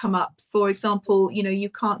scenarios that come up. For example, you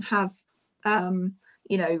can't have,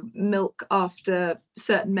 milk after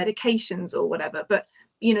certain medications or whatever. But,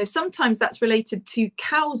 sometimes that's related to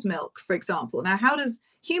cow's milk, for example. Now, how does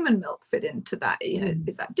human milk fit into that?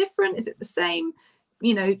 Is that different? Is it the same?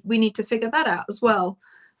 We need to figure that out as well.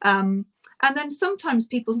 And then sometimes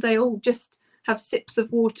people say, oh, just have sips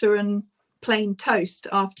of water and plain toast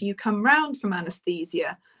after you come round from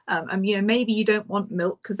anesthesia. And, maybe you don't want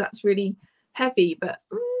milk because that's really heavy, but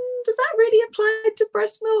does that really apply to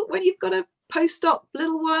breast milk when you've got a post-op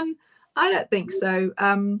little one? I don't think so.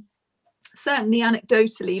 Certainly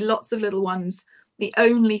anecdotally, lots of little ones, the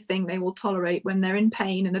only thing they will tolerate when they're in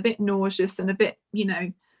pain and a bit nauseous and a bit,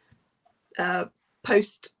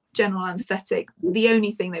 post general anesthetic, the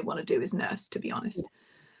only thing they want to do is nurse, to be honest.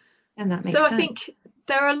 And that makes sense. I think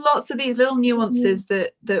there are lots of these little nuances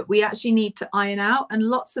that we actually need to iron out, and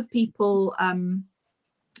lots of people are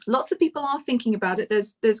thinking about it.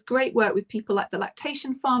 There's great work with people like the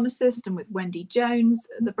Lactation Pharmacist and with Wendy Jones,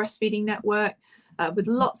 the Breastfeeding Network, with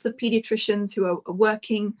lots of pediatricians who are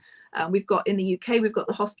working. We've got in the UK, we've got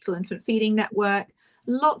the Hospital Infant Feeding Network.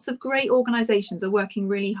 Lots of great organizations are working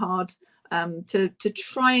really hard to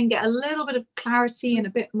try and get a little bit of clarity and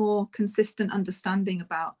a bit more consistent understanding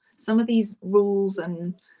about some of these rules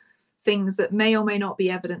and things that may or may not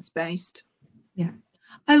be evidence-based. Yeah.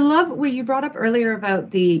 I love what you brought up earlier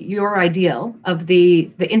about your ideal of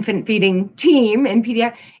the infant feeding team in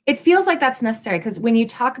pediatrics. It feels like that's necessary because when you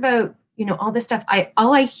talk about, all this stuff,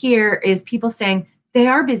 all I hear is people saying they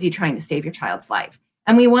are busy trying to save your child's life.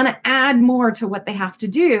 And we want to add more to what they have to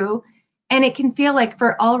do. And it can feel like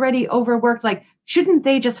for already overworked, like, shouldn't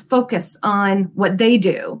they just focus on what they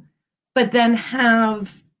do, but then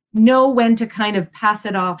know when to kind of pass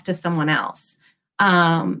it off to someone else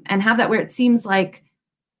and have that where it seems like,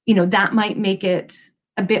 that might make it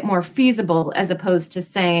a bit more feasible as opposed to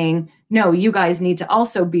saying, no, you guys need to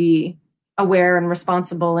also be aware and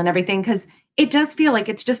responsible and everything. Because it does feel like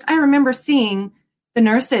it's just, I remember seeing the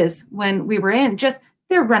nurses when we were in, just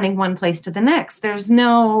they're running one place to the next. There's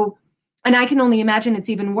no, and I can only imagine it's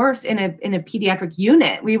even worse in a pediatric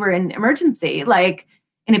unit. We were in emergency, like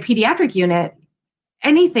in a pediatric unit,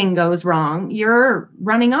 anything goes wrong, you're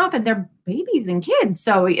running off and they're babies and kids.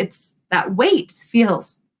 So it's that weight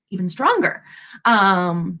feels even stronger.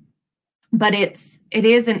 But it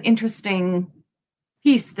is an interesting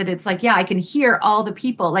piece that it's like, yeah, I can hear all the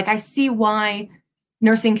people. Like I see why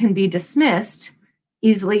nursing can be dismissed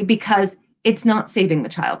easily because it's not saving the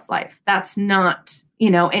child's life. That's not,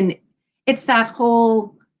 and it's that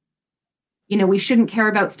whole, we shouldn't care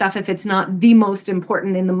about stuff if it's not the most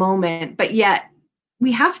important in the moment, but yet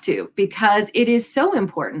we have to because it is so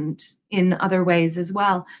important in other ways as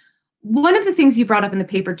well. One of the things you brought up in the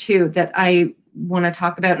paper too that I want to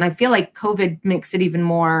talk about, and I feel like COVID makes it even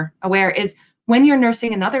more aware, is when you're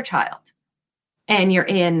nursing another child and you're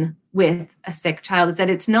in with a sick child, is that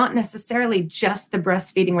it's not necessarily just the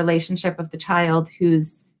breastfeeding relationship of the child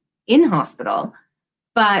who's in hospital,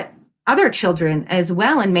 but other children as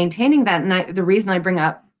well, and maintaining that. And the reason I bring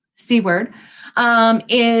up C word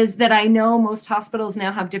is that I know most hospitals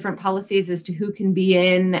now have different policies as to who can be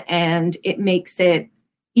in, and it makes it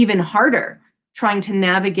even harder trying to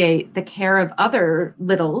navigate the care of other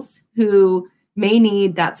littles who may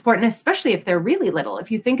need that support. And especially if they're really little, if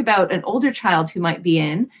you think about an older child who might be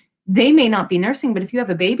in, they may not be nursing, but if you have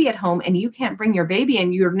a baby at home and you can't bring your baby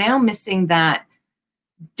in, you're now missing that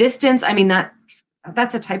distance. I mean,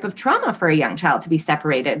 that's a type of trauma for a young child to be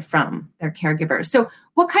separated from their caregivers. So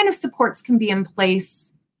what kind of supports can be in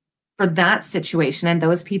place for that situation and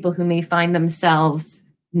those people who may find themselves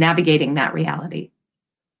navigating that reality?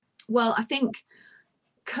 Well, I think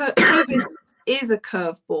COVID is a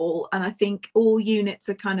curveball, and I think all units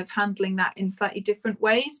are kind of handling that in slightly different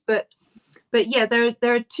ways. But yeah, there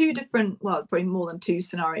are two different, well, it's probably more than two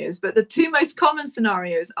scenarios, but the two most common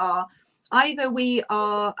scenarios are either we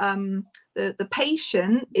are the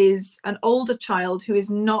patient is an older child who is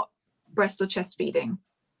not breast or chest feeding.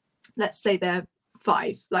 Let's say they're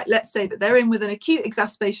 5. Like, let's say that they're in with an acute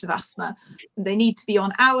exacerbation of asthma. They need to be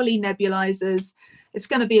on hourly nebulizers. It's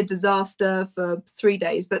going to be a disaster for 3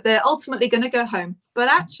 days, but they're ultimately going to go home. But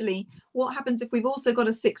actually, what happens if we've also got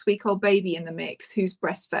a 6-week-old baby in the mix who's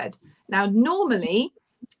breastfed? Now, normally,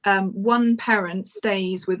 one parent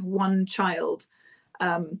stays with one child,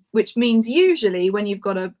 which means usually when you've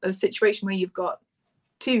got a situation where you've got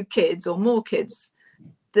 2 kids or more kids,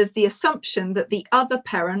 there's the assumption that the other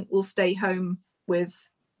parent will stay home with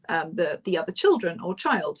the other children or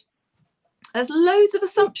child. There's loads of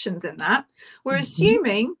assumptions in that. We're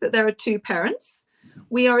assuming that there are 2 parents.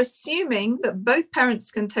 We are assuming that both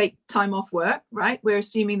parents can take time off work, right? We're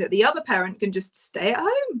assuming that the other parent can just stay at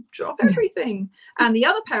home, drop everything. And the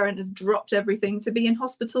other parent has dropped everything to be in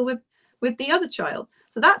hospital with the other child.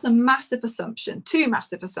 So that's a massive assumption, 2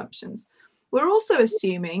 massive assumptions. We're also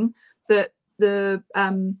assuming that the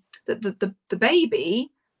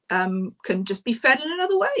baby can just be fed in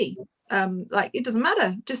another way. Like, it doesn't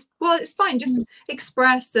matter, just, well, it's fine, just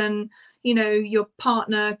express, and your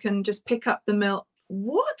partner can just pick up the milk.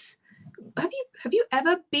 What? Have you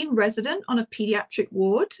ever been resident on a pediatric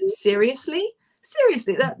ward? Seriously,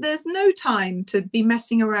 there's no time to be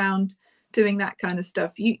messing around doing that kind of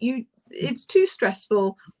stuff. It's too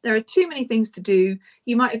stressful. There are too many things to do.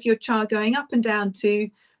 You might have your child going up and down to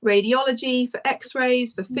radiology, for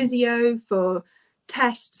x-rays, for physio, for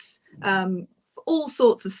tests, for all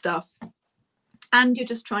sorts of stuff. And you're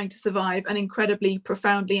just trying to survive an incredibly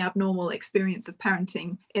profoundly abnormal experience of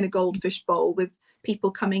parenting in a goldfish bowl, with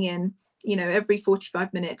people coming in, every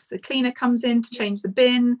 45 minutes. The cleaner comes in to change the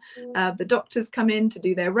bin. The doctors come in to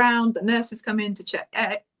do their round. The nurses come in to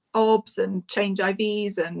check OBS and change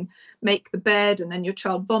IVs and make the bed. And then your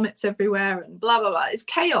child vomits everywhere and blah, blah, blah. It's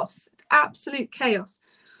chaos. It's absolute chaos.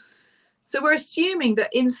 So we're assuming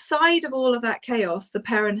that inside of all of that chaos, the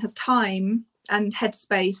parent has time and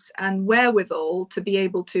headspace and wherewithal to be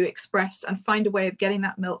able to express and find a way of getting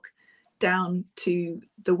that milk down to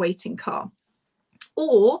the waiting car.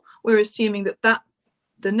 Or we're assuming that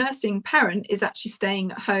the nursing parent is actually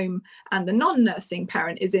staying at home and the non-nursing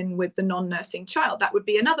parent is in with the non-nursing child. That would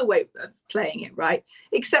be another way of playing it, right?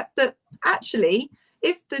 Except that actually,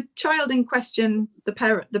 if the child in question,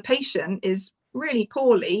 the patient, is really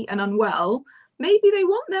poorly and unwell, maybe they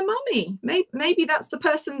want their mummy. Maybe that's the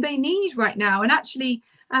person they need right now. And actually,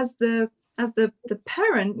 as the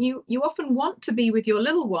parent, you often want to be with your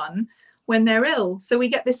little one when they're ill. So we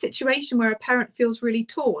get this situation where a parent feels really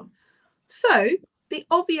torn. So the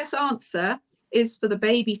obvious answer is for the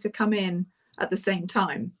baby to come in at the same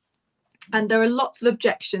time. And there are lots of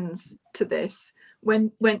objections to this,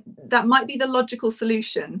 when that might be the logical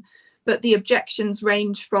solution. But the objections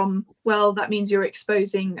range from, well, that means you're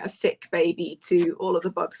exposing a sick baby to all of the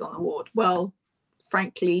bugs on the ward. Well,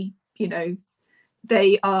 frankly,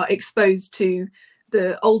 they are exposed to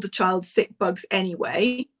the older child's sick bugs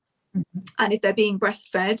anyway. And if they're being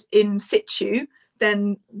breastfed in situ,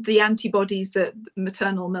 then the antibodies that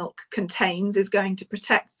maternal milk contains is going to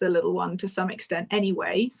protect the little one to some extent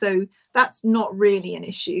anyway. So that's not really an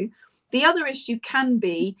issue. The other issue can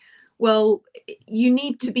be, well, you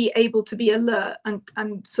need to be able to be alert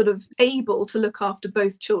and sort of able to look after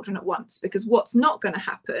both children at once, because what's not going to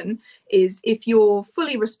happen is, if you're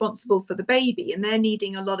fully responsible for the baby and they're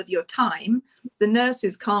needing a lot of your time, the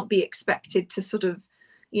nurses can't be expected to sort of,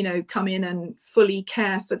 come in and fully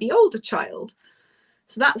care for the older child.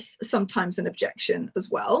 So that's sometimes an objection as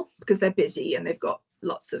well, because they're busy and they've got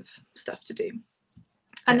lots of stuff to do.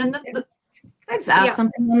 And then Can I just ask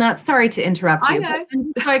something on that? Sorry to interrupt you. I know.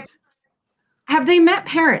 Like, have they met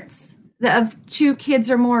parents of 2 kids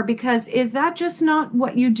or more? Because is that just not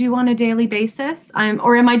what you do on a daily basis?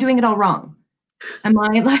 Or am I doing it all wrong? Am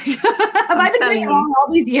I like, have I been doing it wrong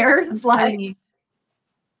all these years? Like,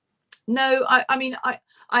 no, I mean,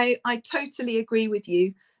 I totally agree with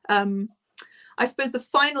you. I suppose the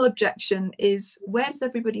final objection is, where does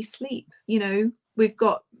everybody sleep? You know, we've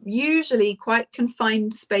got usually quite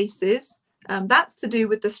confined spaces. That's to do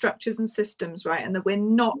with the structures and systems, right? And that we're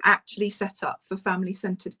not actually set up for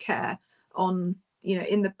family-centered care on, you know,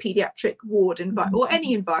 in the pediatric ward environment, or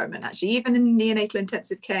any environment actually, even in neonatal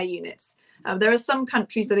intensive care units. There are some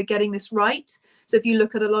countries that are getting this right. So if you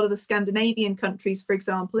look at a lot of the Scandinavian countries, for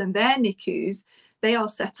example, in their NICUs, they are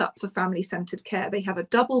set up for family-centered care. They have a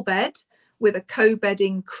double bed with a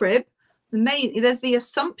co-bedding crib. There's the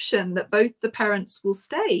assumption that both the parents will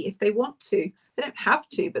stay if they want to. They don't have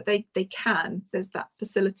to, but they can. There's that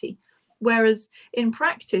facility. Whereas in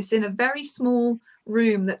practice, in a very small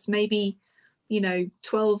room that's maybe, you know,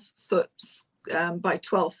 12 foot by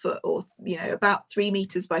 12 foot, or, you know, about 3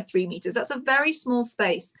 meters by 3 meters, that's a very small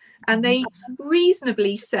space. And they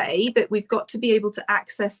reasonably say that we've got to be able to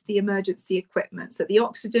access the emergency equipment. So the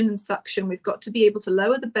oxygen and suction, we've got to be able to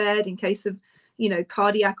lower the bed in case of, you know,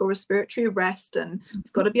 cardiac or respiratory arrest, and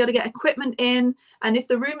we've got to be able to get equipment in. And if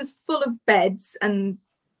the room is full of beds and,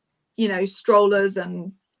 you know, strollers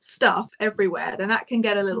and stuff everywhere, then that can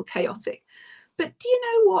get a little chaotic. But do you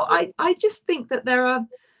know what? I just think that there are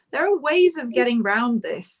ways of getting around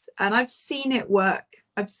this, and I've seen it work.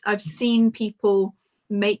 I've seen people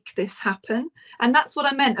make this happen, and that's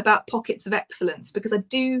what I meant about pockets of excellence, because I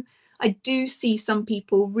do see some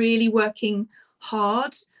people really working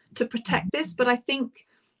hard to protect this. But I think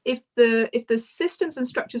if the systems and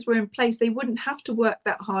structures were in place, they wouldn't have to work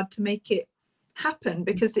that hard to make it happen,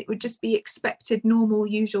 because it would just be expected, normal,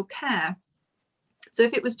 usual care. So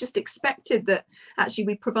if it was just expected that actually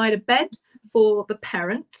we provide a bed for the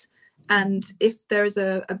parent, and if there is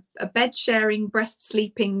a bed sharing, breast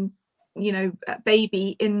sleeping, you know,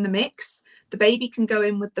 baby in the mix, the baby can go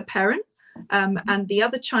in with the parent, and the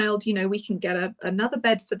other child, you know, we can get another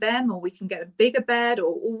bed for them, or we can get a bigger bed,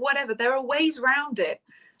 or whatever. There are ways around it.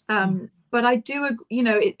 But I do, you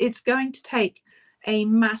know, it's going to take a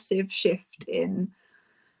massive shift in,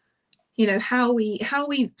 you know, how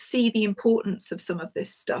we see the importance of some of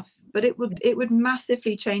this stuff. But it would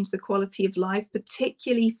massively change the quality of life,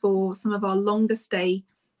 particularly for some of our longer stay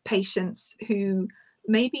patients who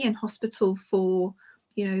may be in hospital for,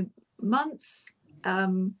 you know, months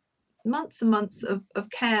and months of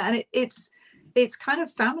care. And it's kind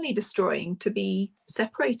of family destroying to be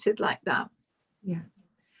separated like that. Yeah.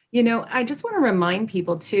 You know, I just want to remind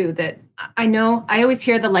people too that I know I always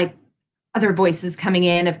hear the like other voices coming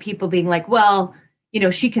in of people being like, well, you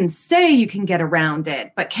know, she can say you can get around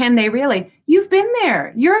it, but can they really? You've been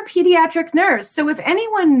there. You're a pediatric nurse. So if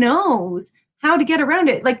anyone knows how to get around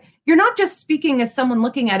it, like, you're not just speaking as someone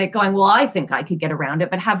looking at it going, well, I think I could get around it,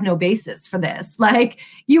 but have no basis for this. Like,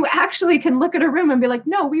 you actually can look at a room and be like,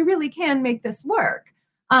 no, we really can make this work.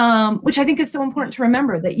 Which I think is so important to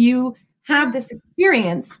remember, that you have this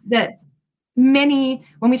experience that when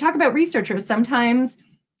we talk about researchers, sometimes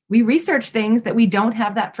we research things that we don't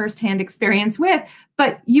have that firsthand experience with,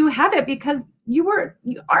 but you have it because you are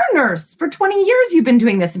a nurse for 20 years. You've been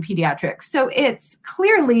doing this in pediatrics. So it's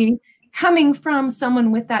clearly coming from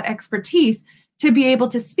someone with that expertise to be able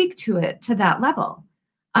to speak to it to that level.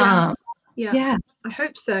 Yeah. I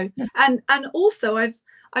hope so. And also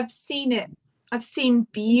I've seen it. I've seen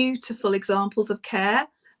beautiful examples of care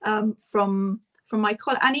from my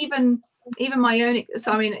colleagues, and even my own.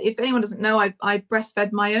 So I mean, if anyone doesn't know, I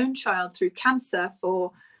breastfed my own child through cancer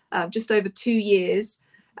for just over 2 years.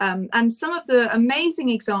 And some of the amazing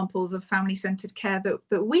examples of family-centered care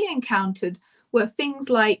that we encountered were things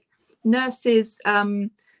like nurses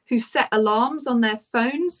who set alarms on their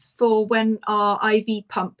phones for when our IV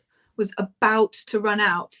pump was about to run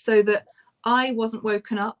out, so that I wasn't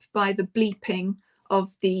woken up by the bleeping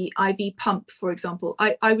of the IV pump, for example.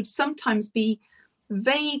 I would sometimes be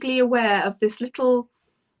vaguely aware of this little,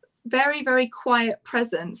 very, very quiet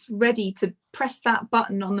presence ready to press that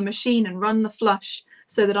button on the machine and run the flush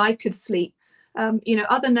so that I could sleep. You know,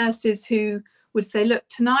 other nurses who would say, look,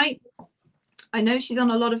 tonight, I know she's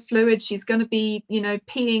on a lot of fluid. She's going to be, you know,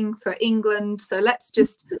 peeing for England. So let's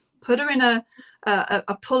just put her in a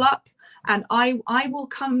pull-up, and I will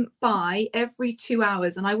come by every 2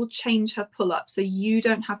 hours and I will change her pull-up, so you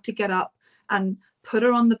don't have to get up and put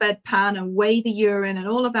her on the bedpan and weigh the urine and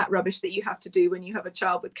all of that rubbish that you have to do when you have a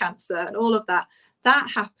child with cancer and all of that.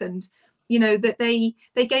 That happened. You know, that they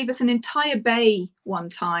gave us an entire bay one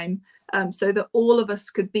time, so that all of us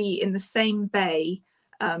could be in the same bay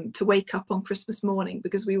to wake up on Christmas morning,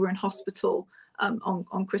 because we were in hospital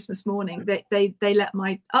on Christmas morning. They let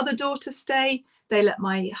my other daughter stay. They let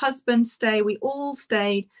my husband stay. We all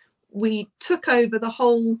stayed. We took over the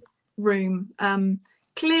whole room.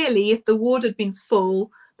 Clearly, if the ward had been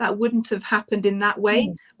full, that wouldn't have happened in that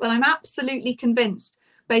way. But I'm absolutely convinced,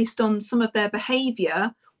 based on some of their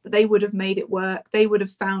behavior, that they would have made it work. They would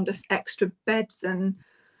have found us extra beds and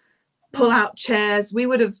pull out chairs. We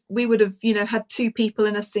would have, had 2 people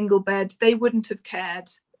in a single bed. They wouldn't have cared.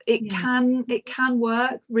 It can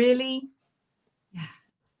work, really. Yeah,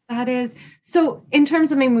 that is. So in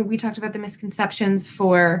terms of, we talked about the misconceptions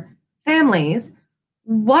for families.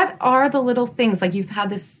 What are the little things, like you've had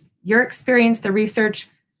this, your experience, the research,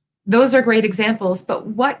 those are great examples, but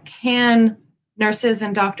what can nurses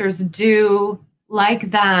and doctors do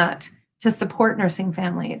like that to support nursing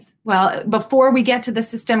families? Well, before we get to the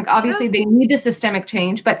systemic, obviously they need the systemic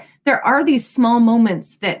change, but there are these small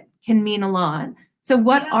moments that can mean a lot. So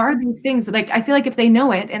what are these things? Like, I feel like if they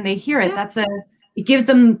know it and they hear it, it gives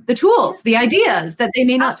them the tools, the ideas that they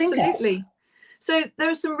may not think of. Absolutely. So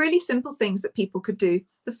there are some really simple things that people could do.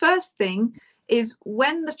 The first thing is,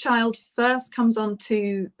 when the child first comes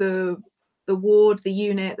onto the ward, the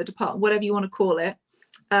unit, the department, whatever you want to call it,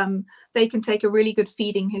 they can take a really good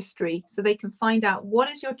feeding history. So they can find out, what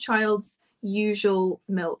is your child's usual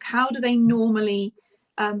milk? How do they normally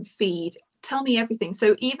feed? Tell me everything.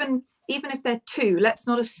 So even if they're 2, let's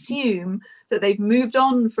not assume that they've moved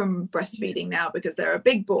on from breastfeeding now because they're a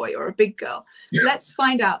big boy or a big girl. Let's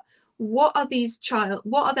find out, what are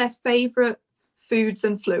their favorite foods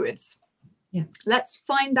and fluids? Let's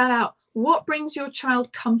find that out. What brings your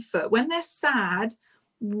child comfort? When they're sad,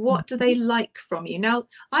 what do they like from you? Now,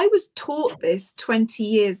 I was taught this 20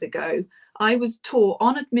 years ago. I was taught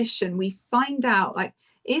on admission, we find out, like,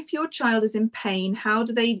 if your child is in pain, how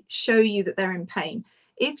do they show you that they're in pain?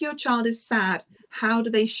 If your child is sad, how do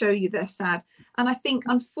they show you they're sad? And I think,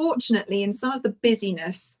 unfortunately, in some of the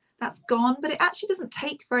busyness, that's gone, but it actually doesn't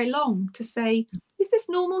take very long to say, is this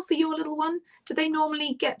normal for your little one? Do they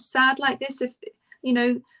normally get sad like this if,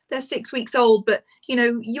 they're 6 weeks old, but,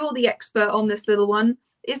 you're the expert on this little one?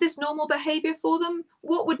 Is this normal behavior for them?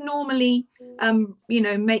 What would normally,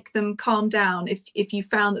 make them calm down if you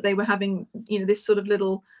found that they were having, this sort of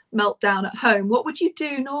little meltdown at home? What would you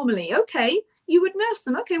do normally? Okay, you would nurse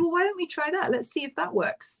them. Okay, well, why don't we try that? Let's see if that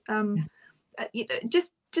works.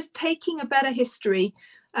 Just taking a better history.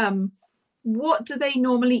 What do they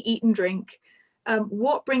normally eat and drink?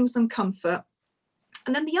 What brings them comfort?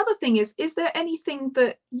 And then the other thing is there anything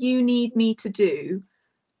that you need me to do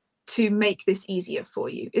to make this easier for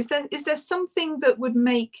you? Is there something that would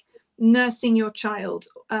make nursing your child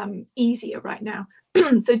easier right now?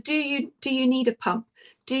 So do you need a pump?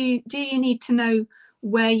 Do you need to know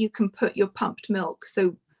where you can put your pumped milk?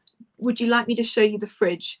 So would you like me to show you the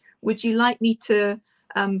fridge? Would you like me to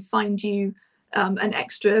find you an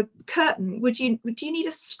extra curtain? Would you need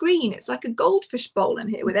a screen? It's like a goldfish bowl in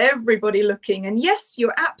here with everybody looking. And yes,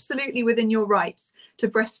 you're absolutely within your rights to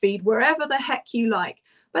breastfeed wherever the heck you like.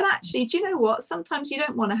 But actually, do you know what? Sometimes you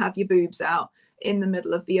don't want to have your boobs out in the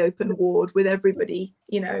middle of the open ward with everybody,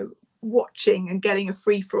 watching and getting a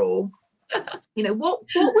free-for-all. What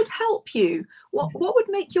would help you? What would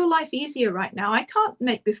make your life easier right now? I can't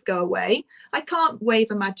make this go away. I can't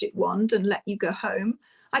wave a magic wand and let you go home.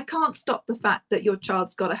 I can't stop the fact that your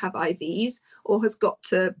child's got to have IVs or has got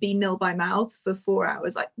to be nil by mouth for 4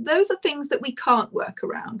 hours. Like, those are things that we can't work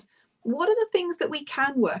around. What are the things that we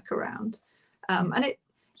can work around? And it,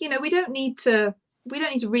 we don't need to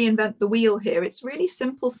reinvent the wheel here. It's really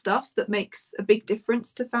simple stuff that makes a big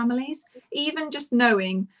difference to families. Even just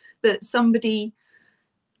knowing that somebody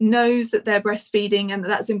knows that they're breastfeeding and that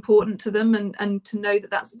that's important to them, and to know that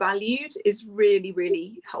that's valued, is really,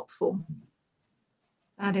 really helpful.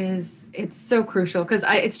 It's so crucial, because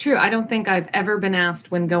it's true. I don't think I've ever been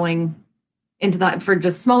asked when going into that for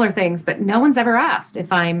just smaller things, but no one's ever asked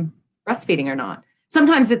if I'm breastfeeding or not.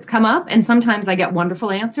 Sometimes it's come up, and sometimes I get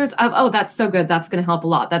wonderful answers of, oh, that's so good. That's going to help a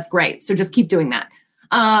lot. That's great. So just keep doing that.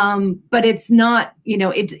 But it's not,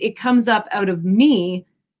 it comes up out of me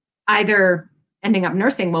either ending up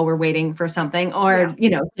nursing while we're waiting for something, or,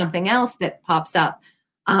 something else that pops up.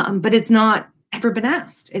 But it's not ever been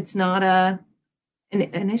asked. It's not an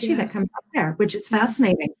issue that comes up there, which is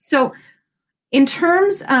fascinating. So in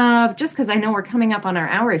terms of, just because I know we're coming up on our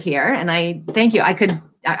hour here, and I thank you,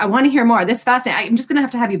 I want to hear more. This is fascinating. I'm just going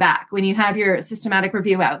to have you back when you have your systematic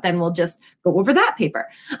review out. Then we'll just go over that paper,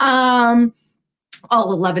 all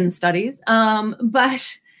 11 studies.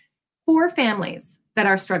 But for families that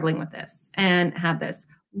are struggling with this and have this,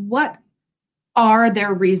 what are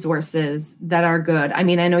there resources that are good? I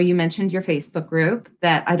mean, I know you mentioned your Facebook group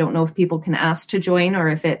that I don't know if people can ask to join or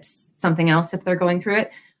if it's something else if they're going through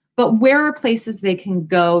it, but where are places they can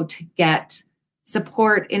go to get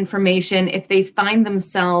support, information, if they find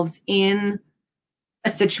themselves in a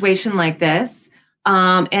situation like this?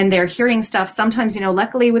 and they're hearing stuff. Sometimes,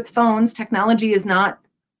 luckily with phones, technology is not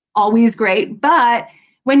always great, but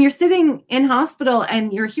when you're sitting in hospital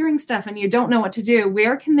and you're hearing stuff and you don't know what to do,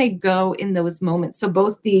 where can they go in those moments? So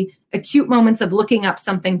both the acute moments of looking up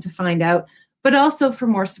something to find out, but also for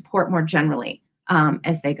more support more generally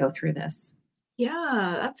as they go through this.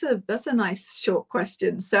 Yeah, that's a nice short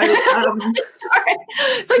question. So, so do you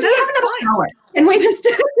have another hour? And we just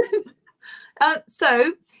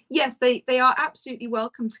so yes, they are absolutely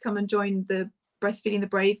welcome to come and join the Breastfeeding the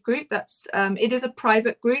Brave group. That's it is a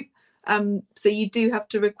private group. So you do have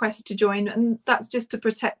to request to join, and that's just to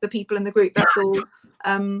protect the people in the group. That's all.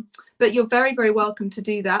 But you're very, very welcome to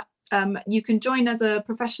do that. You can join as a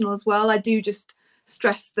professional as well. I do just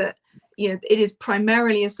stress that it is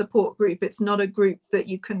primarily a support group. It's not a group that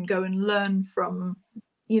you can go and learn from,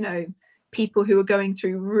 people who are going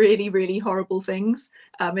through really, really horrible things.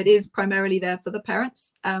 It is primarily there for the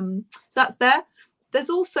parents. So that's there. There's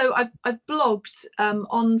also I've blogged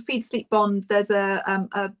on Feed Sleep Bond. There's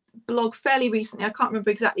a blog fairly recently. I can't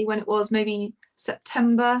remember exactly when it was. Maybe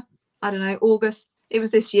September. I don't know, August. It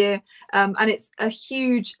was this year, and it's a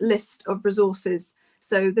huge list of resources.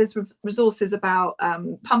 So there's resources about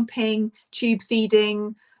pumping, tube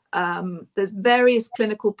feeding. There's various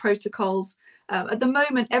clinical protocols. At the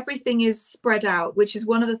moment, everything is spread out, which is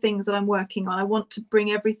one of the things that I'm working on. I want to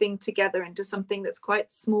bring everything together into something that's quite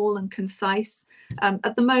small and concise.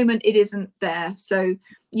 At the moment, it isn't there. So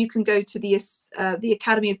you can go to the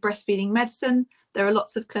Academy of Breastfeeding Medicine. There are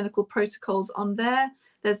lots of clinical protocols on there.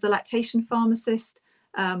 There's the lactation pharmacist.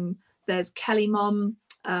 There's Kelly Mom.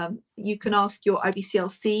 You can ask your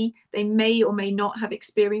IBCLC. They may or may not have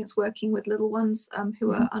experience working with little ones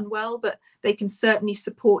who are unwell, but they can certainly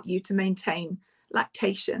support you to maintain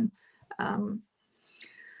lactation.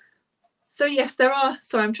 So yes, there are.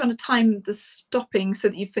 Sorry, I'm trying to time the stopping so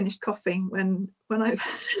that you've finished coughing when I.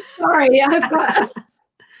 Sorry, I've got.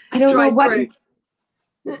 I don't know what.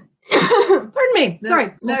 Pardon me. Sorry.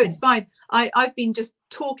 No, it's fine. I've been just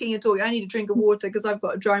talking and talking. I need a drink of water because I've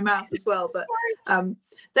got a dry mouth as well. But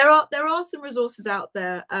there are some resources out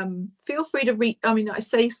there. Feel free to reach. I mean, I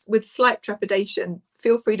say with slight trepidation,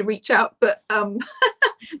 feel free to reach out, but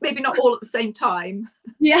maybe not all at the same time.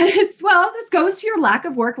 Yeah, this goes to your lack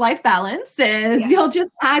of work-life balance. You'll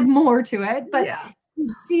just add more to it. But it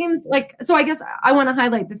seems like, so I guess I want to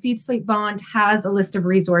highlight the Feed Sleep Bond has a list of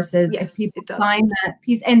resources. Yes, if people find that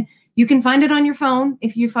piece, and you can find it on your phone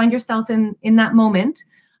if you find yourself in that moment.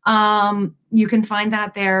 You can find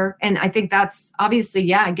that there. And I think that's obviously,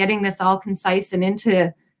 getting this all concise and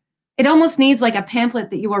into, it almost needs like a pamphlet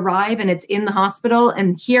that you arrive and it's in the hospital.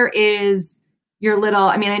 And here is your little,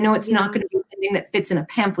 I mean, I know it's not going to be something that fits in a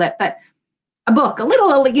pamphlet, but a book, a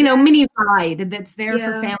little, mini guide that's there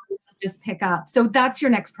for families to just pick up. So that's your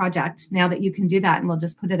next project now that you can do that, and we'll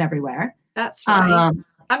just put it everywhere. That's right.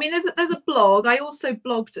 I mean, there's a blog. I also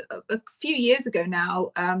blogged a few years ago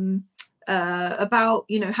now about,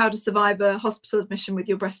 how to survive a hospital admission with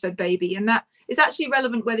your breastfed baby. And that is actually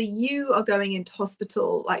relevant whether you are going into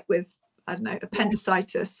hospital, like with, I don't know,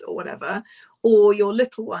 appendicitis or whatever, or your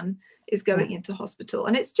little one is going into hospital.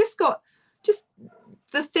 And it's just got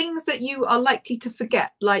the things that you are likely to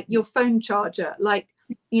forget, like your phone charger, like,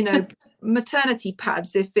 maternity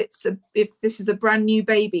pads, if this is a brand new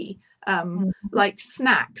baby, like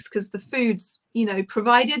snacks, because the food's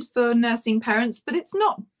provided for nursing parents, but it's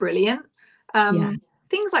not brilliant,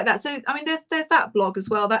 things like that. So I mean, there's that blog as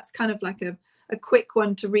well. That's kind of like a quick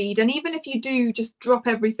one to read. And even if you do just drop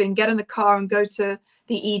everything, get in the car and go to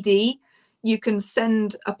the ED, you can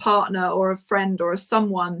send a partner or a friend or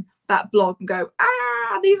someone that blog and go,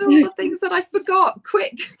 these are all the things that I forgot.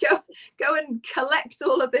 Quick, go and collect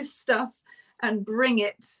all of this stuff and bring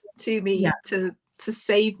it to me to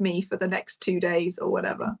save me for the next 2 days or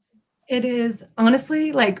whatever. It is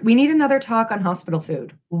honestly like we need another talk on hospital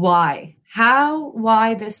food. Why? How?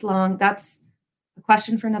 Why this long? That's a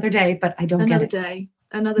question for another day, but I don't get it.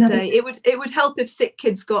 Another day. It would help if sick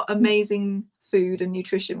kids got amazing food and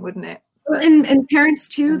nutrition, wouldn't it? And parents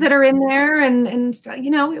too that are in there and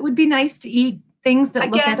it would be nice to eat things that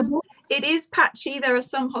look edible. It is patchy. There are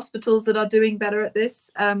some hospitals that are doing better at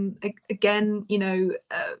this. I've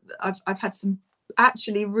had some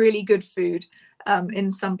actually really good food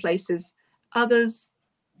in some places. Others,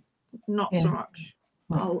 not so much.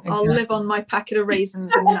 Well, I'll live on my packet of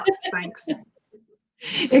raisins and nuts, thanks.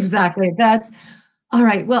 Exactly. That's all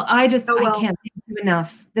right. Well, I can't thank you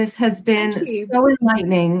enough. This has been so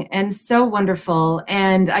enlightening and so wonderful.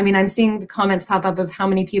 And I mean, I'm seeing the comments pop up of how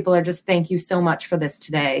many people are just thank you so much for this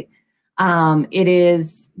today.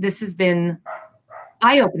 This has been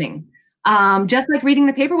eye-opening just like reading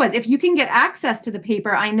the paper was. If you can get access to the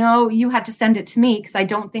paper, I know you had to send it to me because I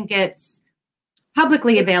don't think it's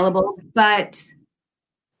publicly available, but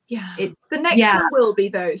the next one will be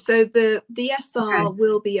though. So the SR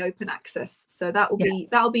will be open access. So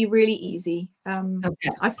that'll be really easy. I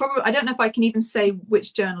don't know if I can even say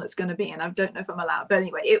which journal it's going to be in. I don't know if I'm allowed, but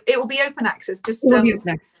anyway, it will be open access.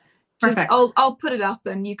 I'll put it up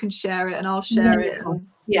and you can share it and I'll share it. And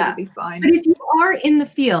it'll be fine. But if you are in the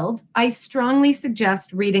field, I strongly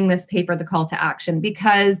suggest reading this paper, The Call to Action,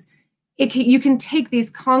 because you can take these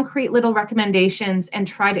concrete little recommendations and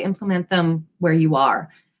try to implement them where you are.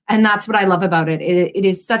 And that's what I love about it. It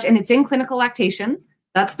is such, and it's in Clinical Lactation.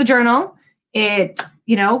 That's the journal. It,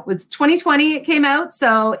 was 2020 it came out.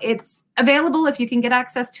 So it's available. If you can get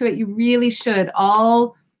access to it, you really should.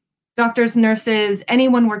 All doctors, nurses,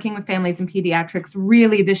 anyone working with families and pediatrics,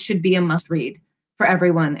 really, this should be a must read for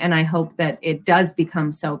everyone. And I hope that it does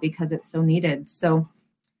become so because it's so needed. So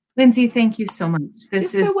Lindsay, thank you so much. You're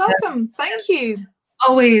so welcome. Thank you.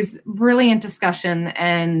 Always brilliant discussion.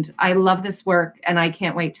 And I love this work and I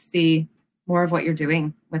can't wait to see more of what you're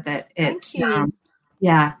doing with it. It's Thank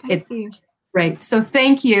you. Great. So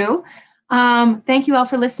thank you. Thank you all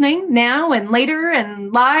for listening now and later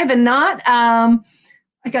and live and not.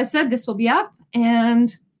 Like I said, this will be up,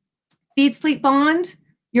 and Feed Sleep Bond.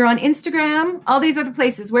 You're on Instagram, all these other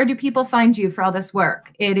places. Where do people find you for all this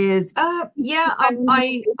work? It is. I'm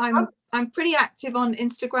pretty active on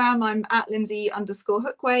Instagram. I'm at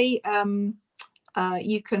Lindsay_Hookway.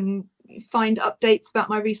 You can find updates about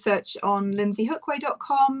my research on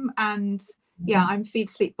lindsayhookway.com, and I'm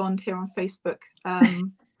Feed Sleep Bond here on Facebook.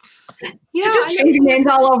 You're just changing names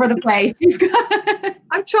all over the place.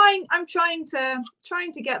 I'm trying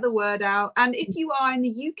to get the word out. And if you are in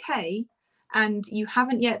the UK and you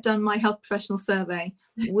haven't yet done my health professional survey,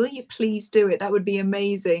 will you please do it? That would be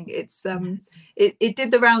amazing. It's it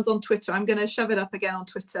did the rounds on Twitter. I'm going to shove it up again on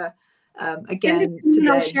Twitter again today.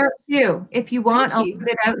 I'll share it with you if you want. I'll put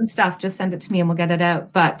it out and stuff. Just send it to me and we'll get it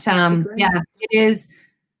out. But it is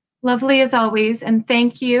lovely as always, and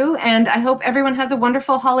thank you. And I hope everyone has a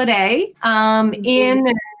wonderful holiday.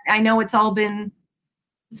 I know it's all been,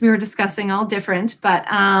 as we were discussing, all different, but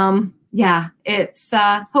it's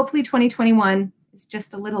hopefully 2021 is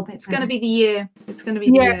just a little bit. It's going to be the year. It's going to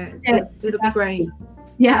be the year. It'll be great.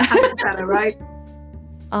 Yeah, better, right?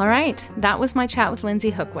 All right, that was my chat with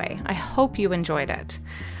Lindsay Hookway. I hope you enjoyed it.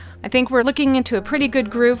 I think we're looking into a pretty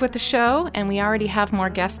good groove with the show, and we already have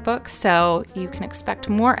more guest books, so you can expect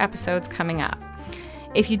more episodes coming up.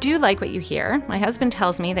 If you do like what you hear, my husband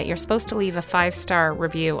tells me that you're supposed to leave a 5-star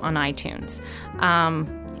review on iTunes.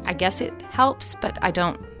 I guess it helps, but I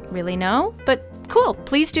don't really know. But cool,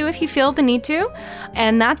 please do if you feel the need to.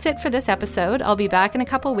 And that's it for this episode. I'll be back in a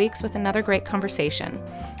couple weeks with another great conversation.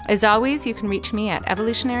 As always, you can reach me at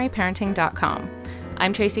evolutionaryparenting.com.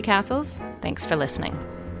 I'm Tracy Castles. Thanks for listening.